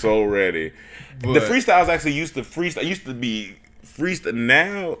am so ready. But- The freestyles actually used to be freestyle.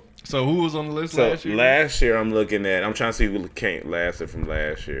 Now, So who was on the list so last year? last year I'm looking at. I'm trying to see who came lasted from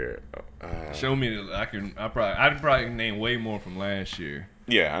last year. Show me. I'd probably name way more from last year.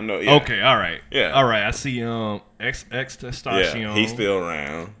 Yeah, I know. Yeah. Okay, all right. Yeah. All right. I see X Testacion. Yeah, he's still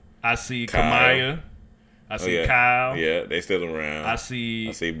around. I see Kyle. Kamaya. I see yeah. Kyle. Yeah, they still around. I see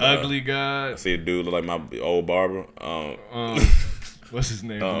I Ugly I God. see a dude look like my old barber. What's his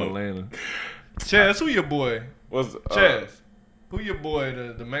name from Atlanta? Chaz, who your boy? What's Chaz, who your boy?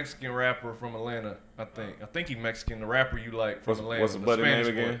 The Mexican rapper from Atlanta. I think he's Mexican. The rapper you like from Atlanta. what's the buddy name Spanish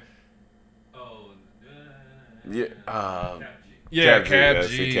again? boy. Yeah, Yeah, Cap G. Cap I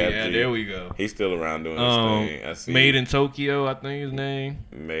G. see Cap Yeah, G. there we go. He's still around doing his thing. I see. Made in Tokyo, I think his name.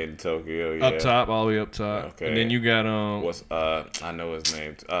 Made in Tokyo. Yeah. Up top, all the way up top. Okay. And then you got What's I know his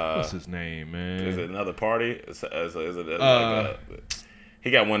name. what's his name, man? Is it another party? Is it he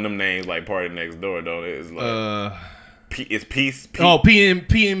got one of them names like Party Next Door, don't it? It's like it's Peace.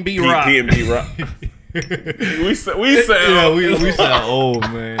 PNB Rock. PNB Rock. we sound Yeah, we sound old,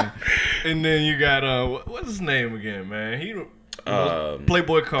 man. And then you got what's his name again, man? He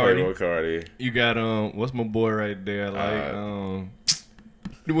Playboy Cardi. Playboy Cardi. You got what's my boy right there? Like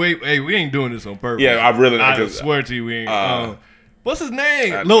wait, hey, we ain't doing this on purpose. Yeah, I really not. I 'cause swear to you, we ain't. What's his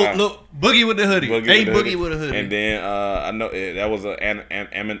name? I- Look, Boogie with the hoodie. Boogie With the hoodie. And then I know that was Eminem.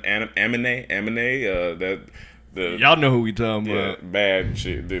 The Y'all know who we talking yeah, about. bad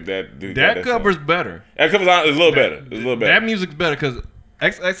shit. That dude. That cover's better. That covers on. It's a little better. It's a little better. That music's better because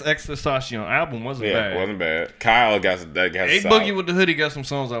XXX Testacion album wasn't Yeah, bad. it wasn't bad. Kyle got that. A Boogie with the Hoodie got some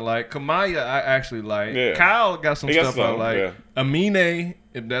songs I like. Kamaya I actually like. Yeah. Kyle got some He got stuff I some, like. yeah. Amine,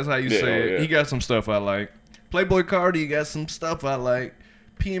 if that's how you Yeah, say it, yeah. he got some stuff I like. Playboy Cardi got some stuff I like.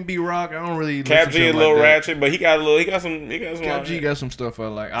 PNB Rock, I don't really Cap listen G to a him little like that. ratchet, but he got some. Cap G got some stuff I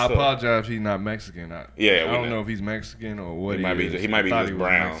like. I So- apologize if he's not Mexican. I Yeah, we don't know. know if he's Mexican or what He might be. is. He might be I thought just he was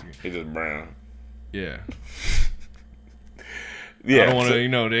brown. Mexican. He's just brown. Yeah. Yeah. I don't want so-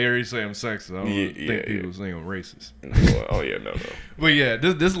 to, they already say I'm sexist. I don't Yeah, think yeah. people think I'm racist. Oh yeah, no. But yeah,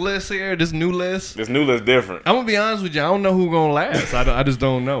 this list here, this new list, This new list different. I'm gonna be honest with you. I don't know who gonna last. I just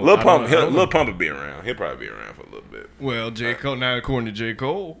don't know. Lil I Pump, don't know. Lil Pump will be around. He'll probably be around for a little bit. Well, J Cole. Now, according to J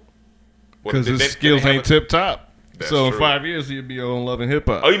Cole, Well, because did his they skills have ain't a- tip top. That's So in true. 5 years he'll be on Love and Hip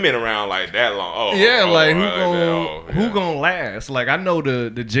Hop. Oh, you been around like that long? Oh, Yeah, oh, like oh, who like gonna that. Oh, who yeah. gonna last? Like I know the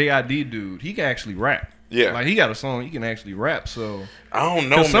JID dude. He can actually rap. Yeah. like he got a song. He can actually rap. So I don't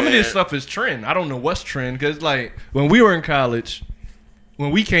know, 'cause some of man. this stuff is trend. I don't know what's trend. Because like when we were in college,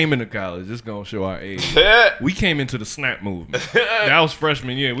 when we came into college, this gonna show our age. We came into the snap movement. That was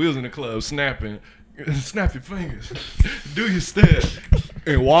freshman year. We was in the club snapping. Snap your fingers. Do your step.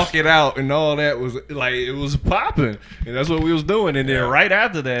 And walk it out and all that was like it was popping. And that's what we was doing. And then right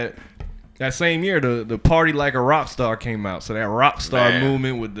after that, that same year, the Party Like a Rock Star came out. So that rock star Man.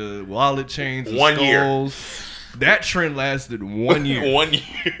 movement with the wallet chains, the 1 year. skulls, that trend lasted 1 year. 1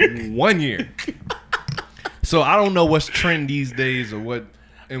 year. 1 year. So I don't know what's trend these days or what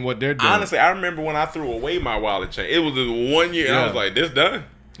they're doing. Honestly, I remember when I threw away my wallet chain. It was just 1 year, and I Yeah. was like, "This done."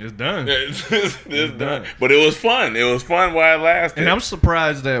 it's done. This done. done. But it was fun. It was fun while it lasted. And I'm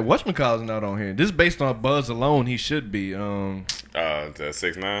surprised that whatchamacallit's not on here. This is based on Buzz alone. He should be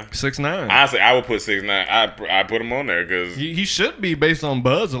 6ix9ine. 6ix9ine. Honestly, I would put 6ix9ine. I put him on there because He should be based on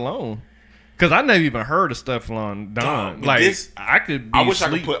Buzz alone. Because I never even heard of Stefflon Don. Dog, Like, this- I could be I wish I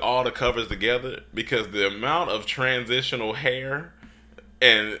asleep. could put all the covers together because the amount of transitional hair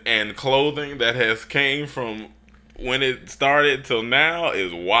and clothing that has came from when it started till now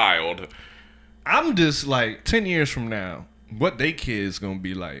is wild. I'm just like, 10 years from now, what they kids going to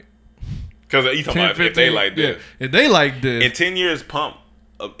be like? Because you talking 10, about if they 15? like this. Yeah, if they like this. In 10 years, Pump,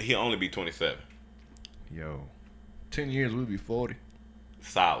 he'll only be 27. Yo, 10 years, we'll be 40.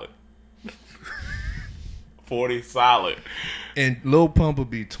 Solid. 40 solid. And Lil Pump will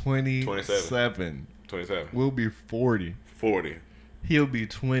be 27. 27. We'll be 40. 40. He'll be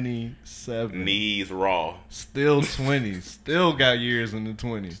 27. Knees raw. Still 20. Still got years in the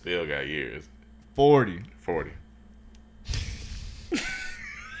 20s. Still got years. 40. 40.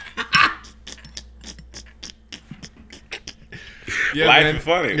 Yeah, Life man. is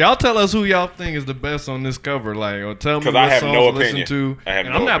funny. Y'all tell us who y'all think is the best on this cover, like, or tell me 'Cause what I have songs no to listen opinion. to. I have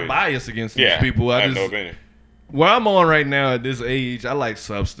And no I'm not opinion. biased against these Yeah, people. I have just no opinion. where I'm on right now at this age, I like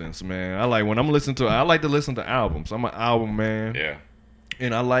substance, man. I like when I'm listening to. I like to listen to albums. I'm an album man, Yeah.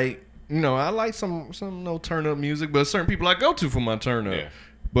 and I like I like some turn up music, but certain people I go to for my turn up. Yeah.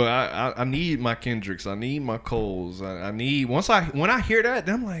 But I need my Kendricks. I need my Coles. I need when I hear that,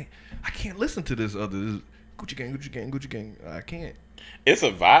 then I'm like, I can't listen to this Gucci Gang, Gucci Gang, Gucci Gang. I can't. It's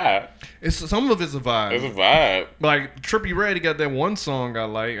a vibe. It's some of it's a vibe. It's a vibe. Like Trippie Redd, he got that one song I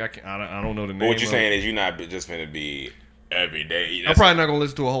like. I don't know the name. But what you of saying it. is you're not just finna be every day. I'm probably not gonna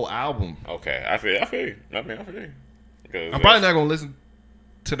listen to a whole album. Okay, I feel you. I feel you. Because I'm probably not gonna listen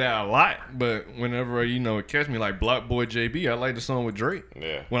to that a lot, but whenever it catch me, like Block Boy JB, I like the song with Drake.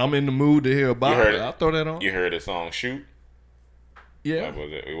 Yeah. When I'm in the mood to hear about heard it, it. I'll throw that on. You heard the song "Shoot"? Yeah.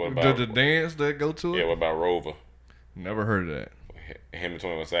 What about The dance that go to it. Yeah. What about Rover? Never heard of that. Him and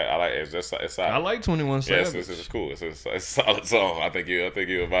 21 Savage. I like it. It's solid. I like 21 Savage. Yes, it's cool. It's a solid song. I think you'll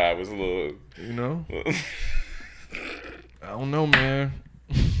vibe. It's a little. I don't know, man.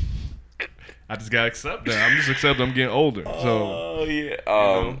 I just gotta accept that. I'm just accepting I'm getting older. So Oh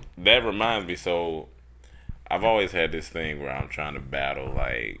yeah. That reminds me. So I've always had this thing where I'm trying to battle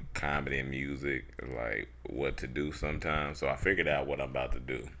like comedy and music, like what to do sometimes. So I figured out what I'm about to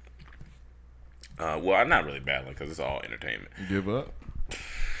do. Well, I'm not really battling because it's all entertainment. give up.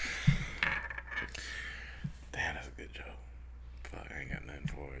 Damn, that's a good joke. Fuck, I ain't got nothing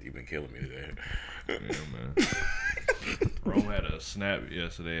for it. You've been killing me today. Yeah, man. Rome had a snap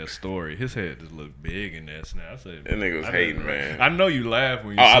yesterday, a story. His head just looked big in that snap. I said, That nigga was hating, man. I know you laughed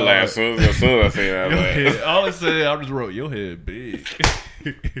when you Oh, saw I laughed it. as soon as I seen that. I Your laughed. head, all it said, I just wrote, your head big.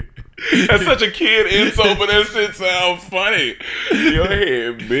 That's such a kid insult, but that shit sounds funny. Your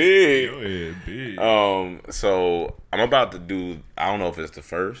head big. Your head big. So I'm about to do. I don't know if it's the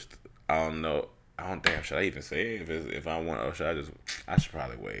first. I don't know. Damn, should I even say it? If I want, or should I just? I should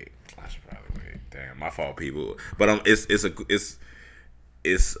probably wait. Damn, my fault, people. But it's in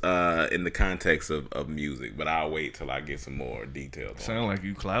the context of music. But I'll wait till I get some more details. Sound like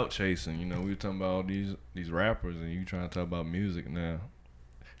you clout chasing. We were talking about all these rappers, and you trying to talk about music now.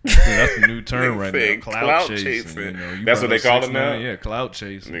 That's the new term right now. Clout chasing. You That's what they call it now? Yeah, clout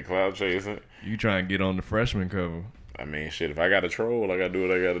chasing. The cloud chasing. You trying to get on the freshman cover. I mean, shit. If I got to troll, I got to do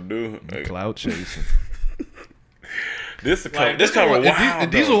what I got to do. Clout chasing. This Like, this cover if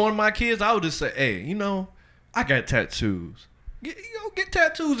wild. these though. were one of my kids, I would just say, hey, I got tattoos. Get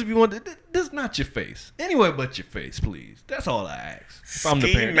tattoos if you want. This is not your face. Anywhere but your face, please. That's all I ask. If I'm the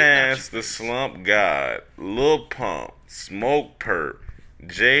Ski parent, Mask, the Slump God, Lil Pump, Smoke Perp,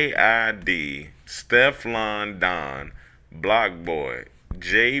 J.I.D., Stefflon Don, Block Boy,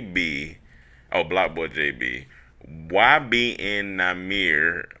 JB, Block Boy JB, YBN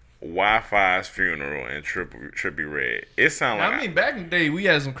Namir, Wi-Fi's Funeral, and Trippie Redd. It sound like I mean, back in the day, we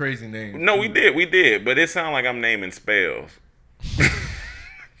had some crazy names. no, we did, but it sound like I'm naming spells.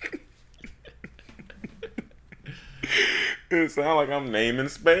 It sound like I'm naming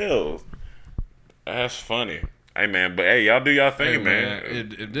spells. That's funny. Hey man, but hey, y'all do y'all thing, Hey, man.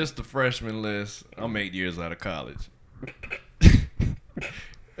 If this the freshman list, I'm 8 years out of college.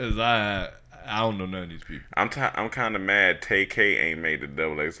 Cause I don't know none of these people. I'm kind of mad. Tay-K ain't made the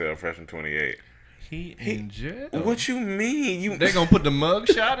XXL freshman 28. He in jail. What you mean? They gonna put the mug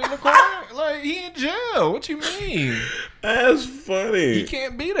shot in the corner? Like, he in jail. What you mean? That's funny. He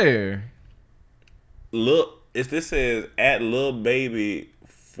can't be there. Look, this says at Lil Baby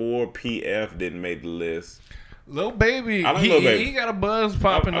 4PF didn't make the list. Lil Baby, I like Lil Baby. he got a buzz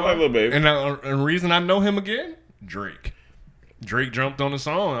popping I off. like Lil Baby. And the reason I know him again, Drake. Drake jumped on the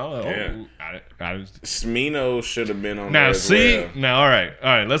song. I was like, Yeah. I was, Smino should have been on there now as see, well. now all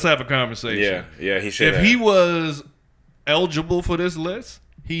right, let's have a conversation. Yeah, he should. If he was eligible for this list,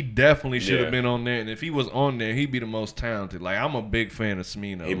 he definitely should have Yeah. been on there. And if he was on there, he'd be the most talented. Like, I'm a big fan of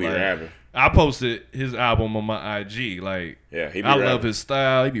Smino. He be like, rapping. I posted his album on my IG. Like, Yeah, he be I love rapping. his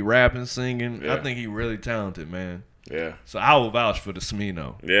style. He be rapping, singing. Yeah. I think he really talented, man. Yeah, So I will vouch for the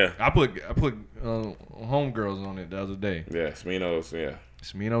Smino. yeah, I put Homegirls on it the other day. yeah. Smino's yeah.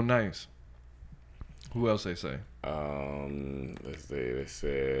 Smino nice. Who else they say? Let's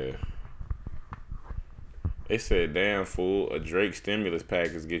see. They said, "Damn fool, a Drake stimulus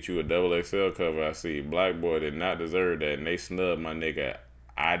package get you a XXL cover." I see. Black Boy did not deserve that, and they snubbed my nigga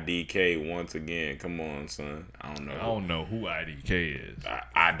IDK once again. Come on, son. I don't know. I don't know who IDK is.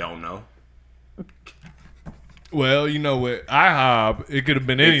 I don't know. Well, you know what? IHOB, it could have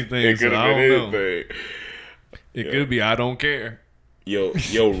been anything. It could so I have don't been know. anything. It could be I don't care. Yo,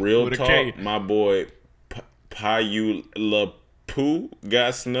 real With a talk. K. My boy Payula Pooh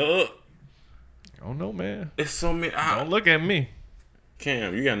got snubbed. I don't know, man. It's so many. Don't look at me.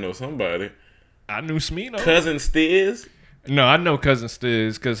 Cam, you gotta know somebody. I knew Smino. Cousin Stiz. No, I know Cousin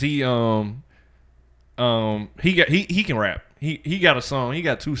Stiz because he can rap. He got a song. He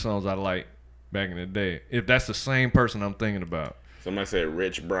got 2 songs I like back in the day. If that's the same person I'm thinking about. Somebody said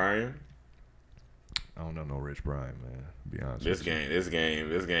Rich Brian. I don't know no Rich Brian, man. To be honest. This game,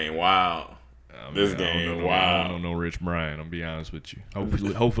 wild. This game, wow. I don't know no Rich Brian. I'll be honest with you.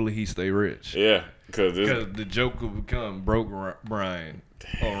 Hopefully he stay rich. Yeah, because the joke will become Broke Brian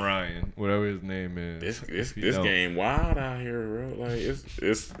or Ryan, whatever his name is. This game wild out here, bro. Like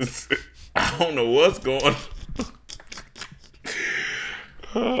it's I don't know what's going.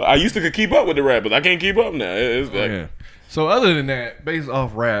 I used to keep up with the rappers. I can't keep up now. It's like. Yeah. So other than that, based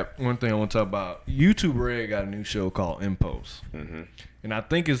off rap, one thing I want to talk about, YouTube Red got a new show called Impulse, and I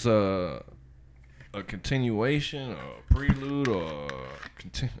think it's a continuation or a prelude or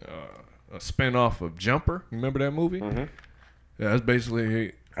a spinoff of Jumper. Remember that movie? Yeah, that's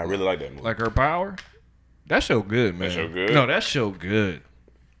basically. I really like that movie. Like Her Power. That show good, man. That show good? No, that show good.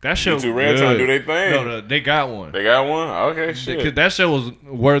 That show YouTube Red trying to do their thing. No, they got one. They got one? Okay, shit. Because that show was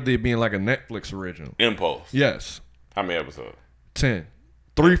worthy of being like a Netflix original. Impulse. Yes. How many episodes? 10.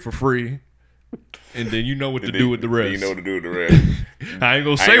 3 for free. And then you know what to do with the rest. You know what to do with the rest. I ain't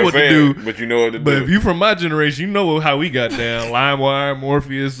gonna say what to do. But you know what to do. But if you from my generation, you know how we got down. LimeWire,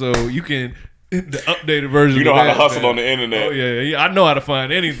 Morpheus, so you can the updated version. You know of how that, to hustle man. on the internet. Oh yeah, I know how to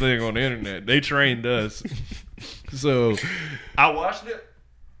find anything on the internet. They trained us. So I watched it.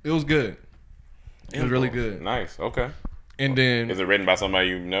 It was good. It was really good. Nice. Okay. And then is it written by somebody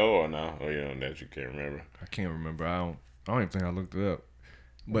you know or no? Or you know that you can't remember? I can't remember. I don't even think I looked it up.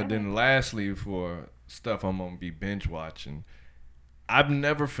 But then lastly, for stuff I'm gonna be binge watching, I've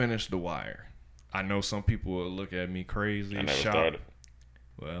never finished The Wire. I know some people will look at me crazy. I never shocked. started.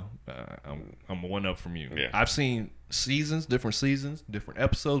 Well, I'm one up from you. Yeah. I've seen different seasons, different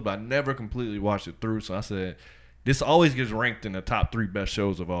episodes, but I never completely watched it through. So I said, this always gets ranked in the top 3 best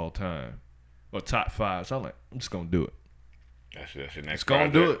shows of all time, or top 5. So I'm like, I'm just gonna do it. That's your next. It's gonna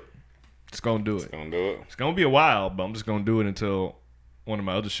do it. It's gonna do it. It's gonna do it. It's gonna be a while, but I'm just gonna do it until one of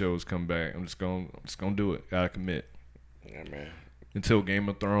my other shows come back. I'm just gonna do it. Gotta commit. Yeah, man. Until Game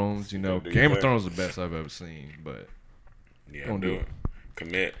of Thrones, Game of Thrones is the best I've ever seen, but yeah, gonna do it.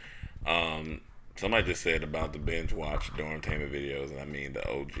 Commit. Somebody just said about the binge watch Dormtainment videos, and I mean the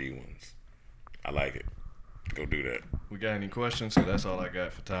OG ones. I like it. Go do that. We got any questions? So that's all I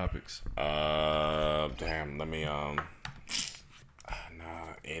got for topics. Damn. Let me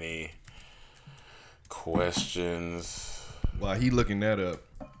any questions? While he looking that up,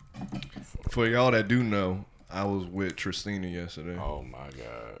 for y'all that do know, I was with Tristina yesterday. Oh my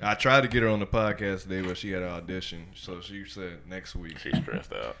god! I tried to get her on the podcast today, but she had an audition, so she said next week. She's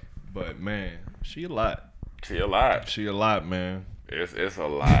stressed out. But man, she a lot. She a lot. She a lot, man. It's a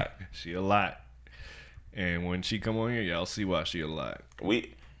lot. She a lot. And when she come on here, y'all see why she a lot.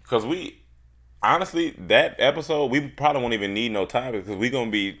 Because honestly, that episode we probably won't even need no topic because we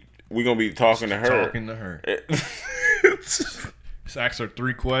gonna be talking to her. Talking to her. Just ask her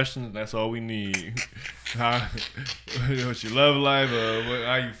 3 questions. That's all we need. What's your love life?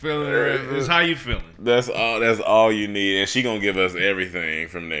 How you feeling? It's how you feeling. That's all you need, and she gonna give us everything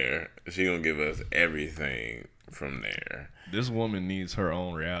from there. This woman needs her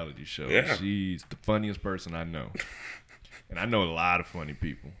own reality show. Yeah. She's the funniest person I know, and I know a lot of funny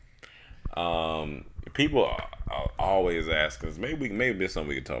people. People are always asking us. Maybe there's something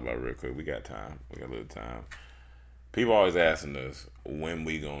we can talk about real quick. We got time. We got a little time. People always asking us when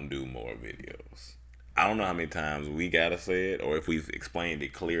we gonna do more videos. I don't know how many times we gotta say it, or if we've explained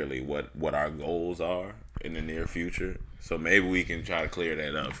it clearly what our goals are in the near future. So maybe we can try to clear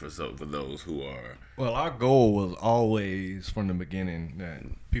that up for those who are. Well, our goal was always from the beginning that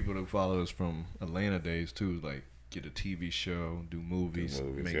people that follow us from Atlanta days too, like get a TV show, do movies,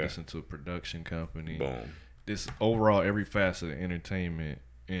 make this into a production company. Boom. This overall every facet of entertainment,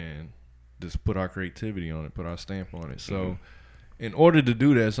 and just put our creativity on it, put our stamp on it. So in order to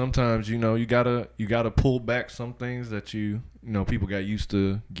do that, sometimes you gotta pull back some things that people got used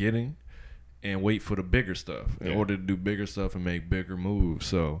to getting and wait for the bigger stuff in order to do bigger stuff and make bigger moves.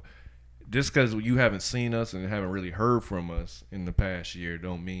 So just because you haven't seen us and haven't really heard from us in the past year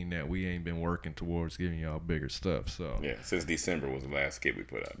don't mean that we ain't been working towards giving y'all bigger stuff. So yeah, since December was the last skit we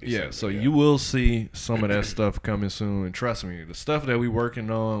put out. You will see some of that stuff coming soon, and trust me, the stuff that we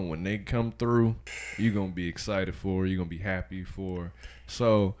working on, when they come through, you're gonna be excited for, you're gonna be happy for.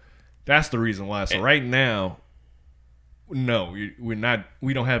 So that's the reason why. So right now, No, we're not.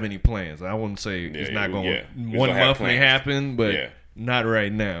 We don't have any plans. I wouldn't say it's not going. yeah. We One still have month may plans. happen, but Yeah. not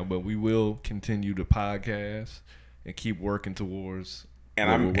right now. But we will continue to podcast and keep working towards.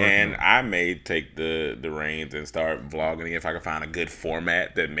 I may take the reins and start vlogging if I can find a good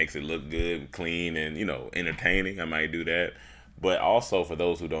format that makes it look good, clean, and entertaining. I might do that. But also for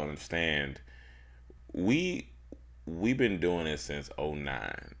those who don't understand, we've been doing it since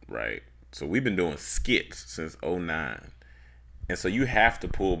 2009, right? So we've been doing skits since 2009. And so you have to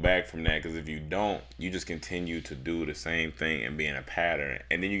pull back from that, because if you don't, you just continue to do the same thing and be in a pattern,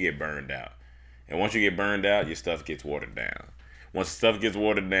 and then you get burned out. And once you get burned out, your stuff gets watered down. Once stuff gets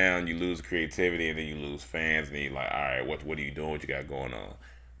watered down, you lose creativity, and then you lose fans, and then you're like, all right, what are you doing? What you got going on?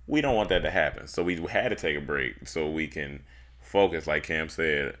 We don't want that to happen. So we had to take a break so we can focus, like Cam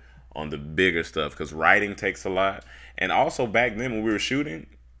said, on the bigger stuff, because writing takes a lot. And also back then when we were shooting,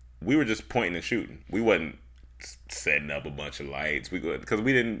 we were just pointing and shooting. We wasn't setting up a bunch of lights. Because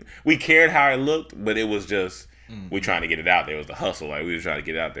we cared how it looked, but it was just, we trying to get it out there. It was the hustle. Like, we were trying to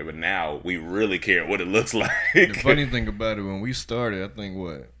get it out there. But now we really care what it looks like. The funny thing about it, when we started, I think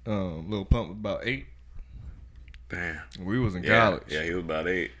Lil Pump was about 8. Damn. We was in college. Yeah, he was about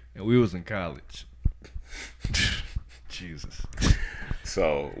 8. And we was in college. Jesus.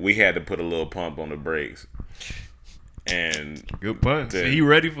 So we had to put a little pump on the brakes. And Good pun. See, he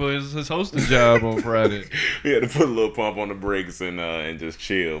ready for his hosting job on Friday. we had to put a little pump on the brakes and just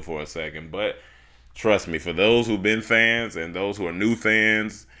chill for a second. But trust me, for those who've been fans and those who are new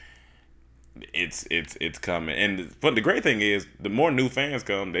fans, it's coming. But the great thing is, the more new fans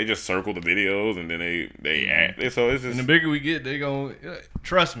come, they just circle the videos and then they act. So it's just, And the bigger we get, they gon'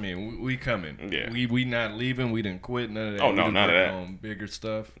 trust me. We coming. Yeah. We not leaving. We didn't quit. None of that. Oh, no, We none of working that. On bigger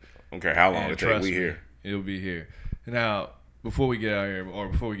stuff. I don't care how long And it takes. trust We me, here. It'll be here. Now, before we get out here, or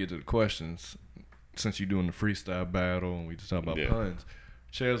before we get to the questions, since you're doing the freestyle battle and we just talking about Yeah. puns,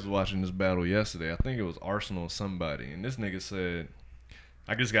 Chaz was watching this battle yesterday. I think it was Arsenal or somebody, and this nigga said,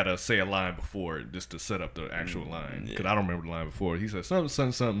 I just gotta say a line before it just to set up the actual line, because I don't remember the line before. He said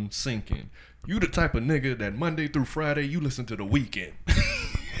something sinking. You the type of nigga that Monday through Friday you listen to The Weeknd.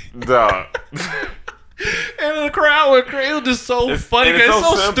 Dog. And the crowd went crazy. It was just so funny. and it's It's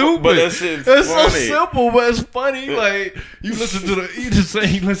so simple, stupid. but that shit's it's funny. so simple, but it's funny. Like, you just say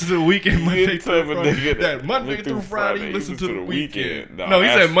you listen to The Weeknd Monday the through type of Friday. nigga That Monday through Friday you listen to The Weeknd. Nah, No, he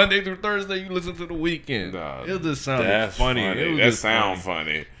that's- said Monday through Thursday you listen to The Weeknd. Nah, It just sounded that's funny. It was That just sound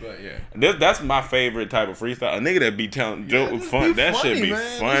funny. But yeah. That's my favorite type of freestyle. A nigga that be telling joke It's fun. be That funny, should be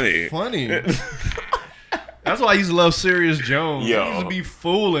man. funny. It's funny. That's why I used to love Sirius Jones. Yo. He used to be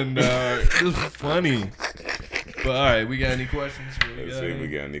fooling, dog. It was funny. But all right, we got any questions? Let's see if we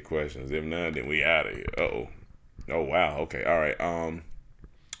got any questions. If not, then we out of here. Oh wow. Okay. All right.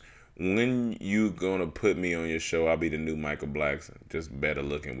 When you gonna put me on your show? I'll be the new Michael Blackson, just better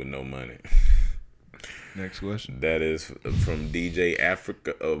looking with no money. Next question. That is from DJ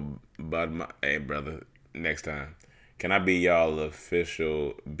Africa. Hey brother, next time, can I be y'all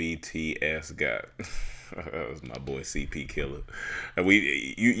official BTS guy? That was my boy CP Killer. And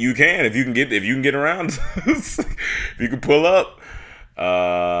you can if you can get around, if you can pull up.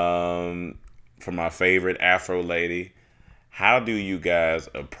 For my favorite Afro lady, how do you guys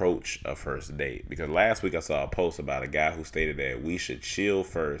approach a first date? Because last week I saw a post about a guy who stated that we should chill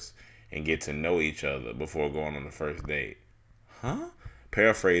first and get to know each other before going on the first date. Huh?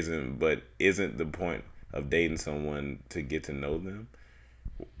 Paraphrasing, but isn't the point of dating someone to get to know them?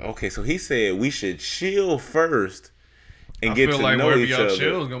 Okay, so he said we should chill first and get to know wherever each y'all other.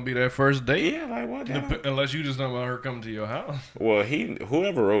 chill is gonna be that first date. Yeah, like what? Unless you just don't want her coming to your house. Well,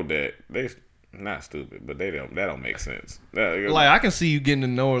 whoever wrote that, they not stupid, but that don't make sense. Like, I can see you getting to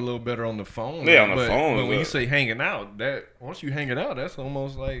know her a little better on the phone. Yeah, on the but, phone, But when you look. say hanging out, once you hanging out, that's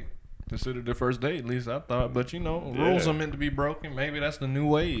almost like considered the first date. At least I thought. But rules are meant to be broken. Maybe that's the new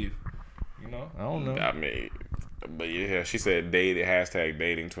wave. I don't know. I mean, but yeah, she said dating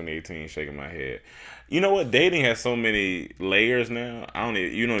 #dating 2018. Shaking my head. You know what? Dating has so many layers now.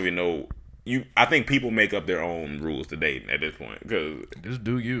 You don't even know. I think people make up their own rules to dating at this point. Cause Just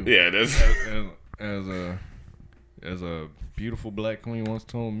do you. yeah, that's As a beautiful black queen once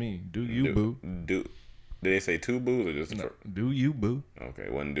told me, do you, boo. Did they say two boos or just? No, do you, boo. Okay,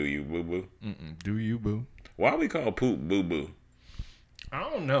 wasn't do you boo boo? Do you, boo. Why we call poop boo boo? I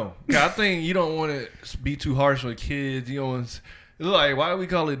don't know. I think you don't want to be too harsh on kids. You know, it's like, why we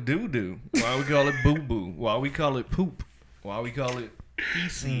call it doo-doo? Why we call it boo-boo? Why we call it poop? Why we call it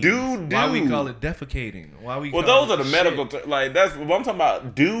feces? Doo-doo. Why we call it defecating? Why we Well, call those are it the shit? medical. Like that's what I'm talking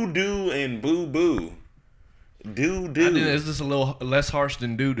about. Doo doo and boo boo. Doo I think doo. it's just a little less harsh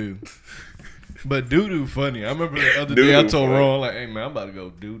than doo-doo. But doo-doo funny. I remember the other day I Doo-doo told funny. Ron, like, hey, man, I'm about to go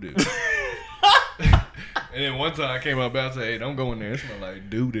doo-doo. And then one time I came out back and said, hey, don't go in there. It smell like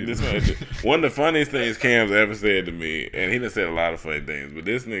doo-doo. One of the funniest things Cam's ever said to me, and he done said a lot of funny things, but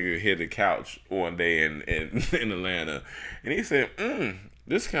this nigga hit the couch one day in Atlanta, and he said,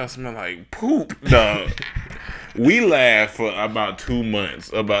 this couch smell like poop, dog. We laughed for about 2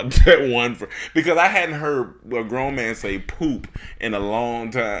 months about that one, because I hadn't heard a grown man say poop in a long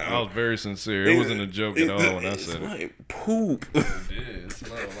time. I was very sincere. It wasn't a joke at all when I said it. Like poop. It did. It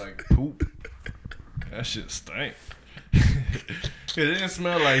smelled like poop. That shit stank. It didn't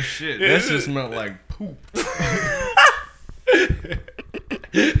smell like shit. That shit smelled like poop.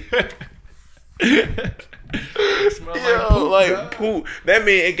 It smelled like poop. That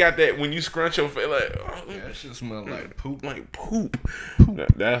mean it got that when you scrunch your face like that shit smelled like poop. like poop.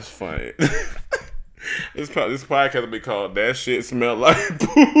 That's funny. This podcast will be called "That Shit Smell Like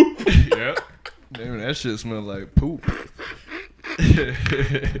Poop." Yep. Damn, that shit smelled like poop.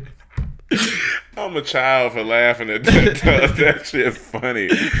 I'm a child for laughing at that. That shit funny.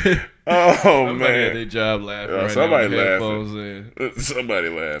 Oh Somebody at their man, job laughing. Yeah, Right somebody now, laughing. headphones in, somebody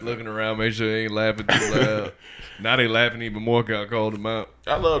laughing. looking around, make sure they ain't laughing too loud. Now they laughing even more because I called them out.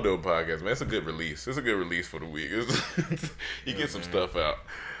 I love doing podcasts, man. It's a good release. It's a good release for the week. You get some stuff out.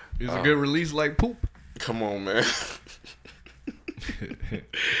 It's a good release like poop. Come on, man.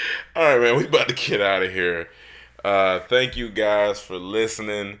 All right, man. We about to get out of here. Thank you guys for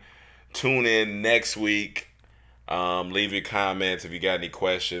listening. Tune in next week. Leave your comments if you got any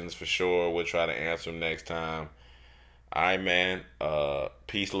questions. For sure, we'll try to answer them next time. All right, man.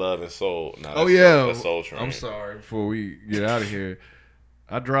 Peace, love, and soul. Nah, Oh that's yeah, that's Soul Train. I'm sorry. Before we get out of here,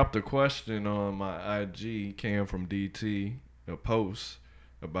 I dropped a question on my IG. Cam from DT, a post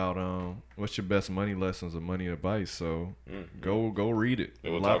about what's your best money lessons or money advice. So go read it.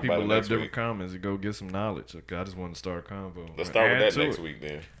 Yeah, we'll a lot talk of people about it left next different week. comments. Go get some knowledge. Okay, I just want to start a convo. Let's start with Add that to next it. week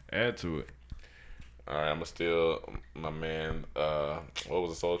then. Add to it. All right, I'm going to steal my man, what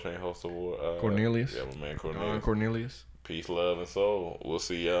was the Soul Train host award? Cornelius. Yeah, my man Don Cornelius. Cornelius. Peace, love, and soul. We'll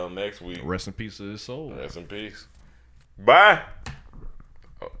see y'all next week. Rest in peace to his soul. Rest in peace. Bye.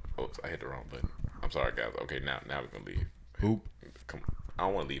 Oh, oops, I hit the wrong button. I'm sorry, guys. Okay, now we're going to leave. Poop. Come on. I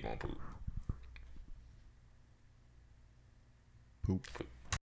don't want to leave on poop. Poop. Poop.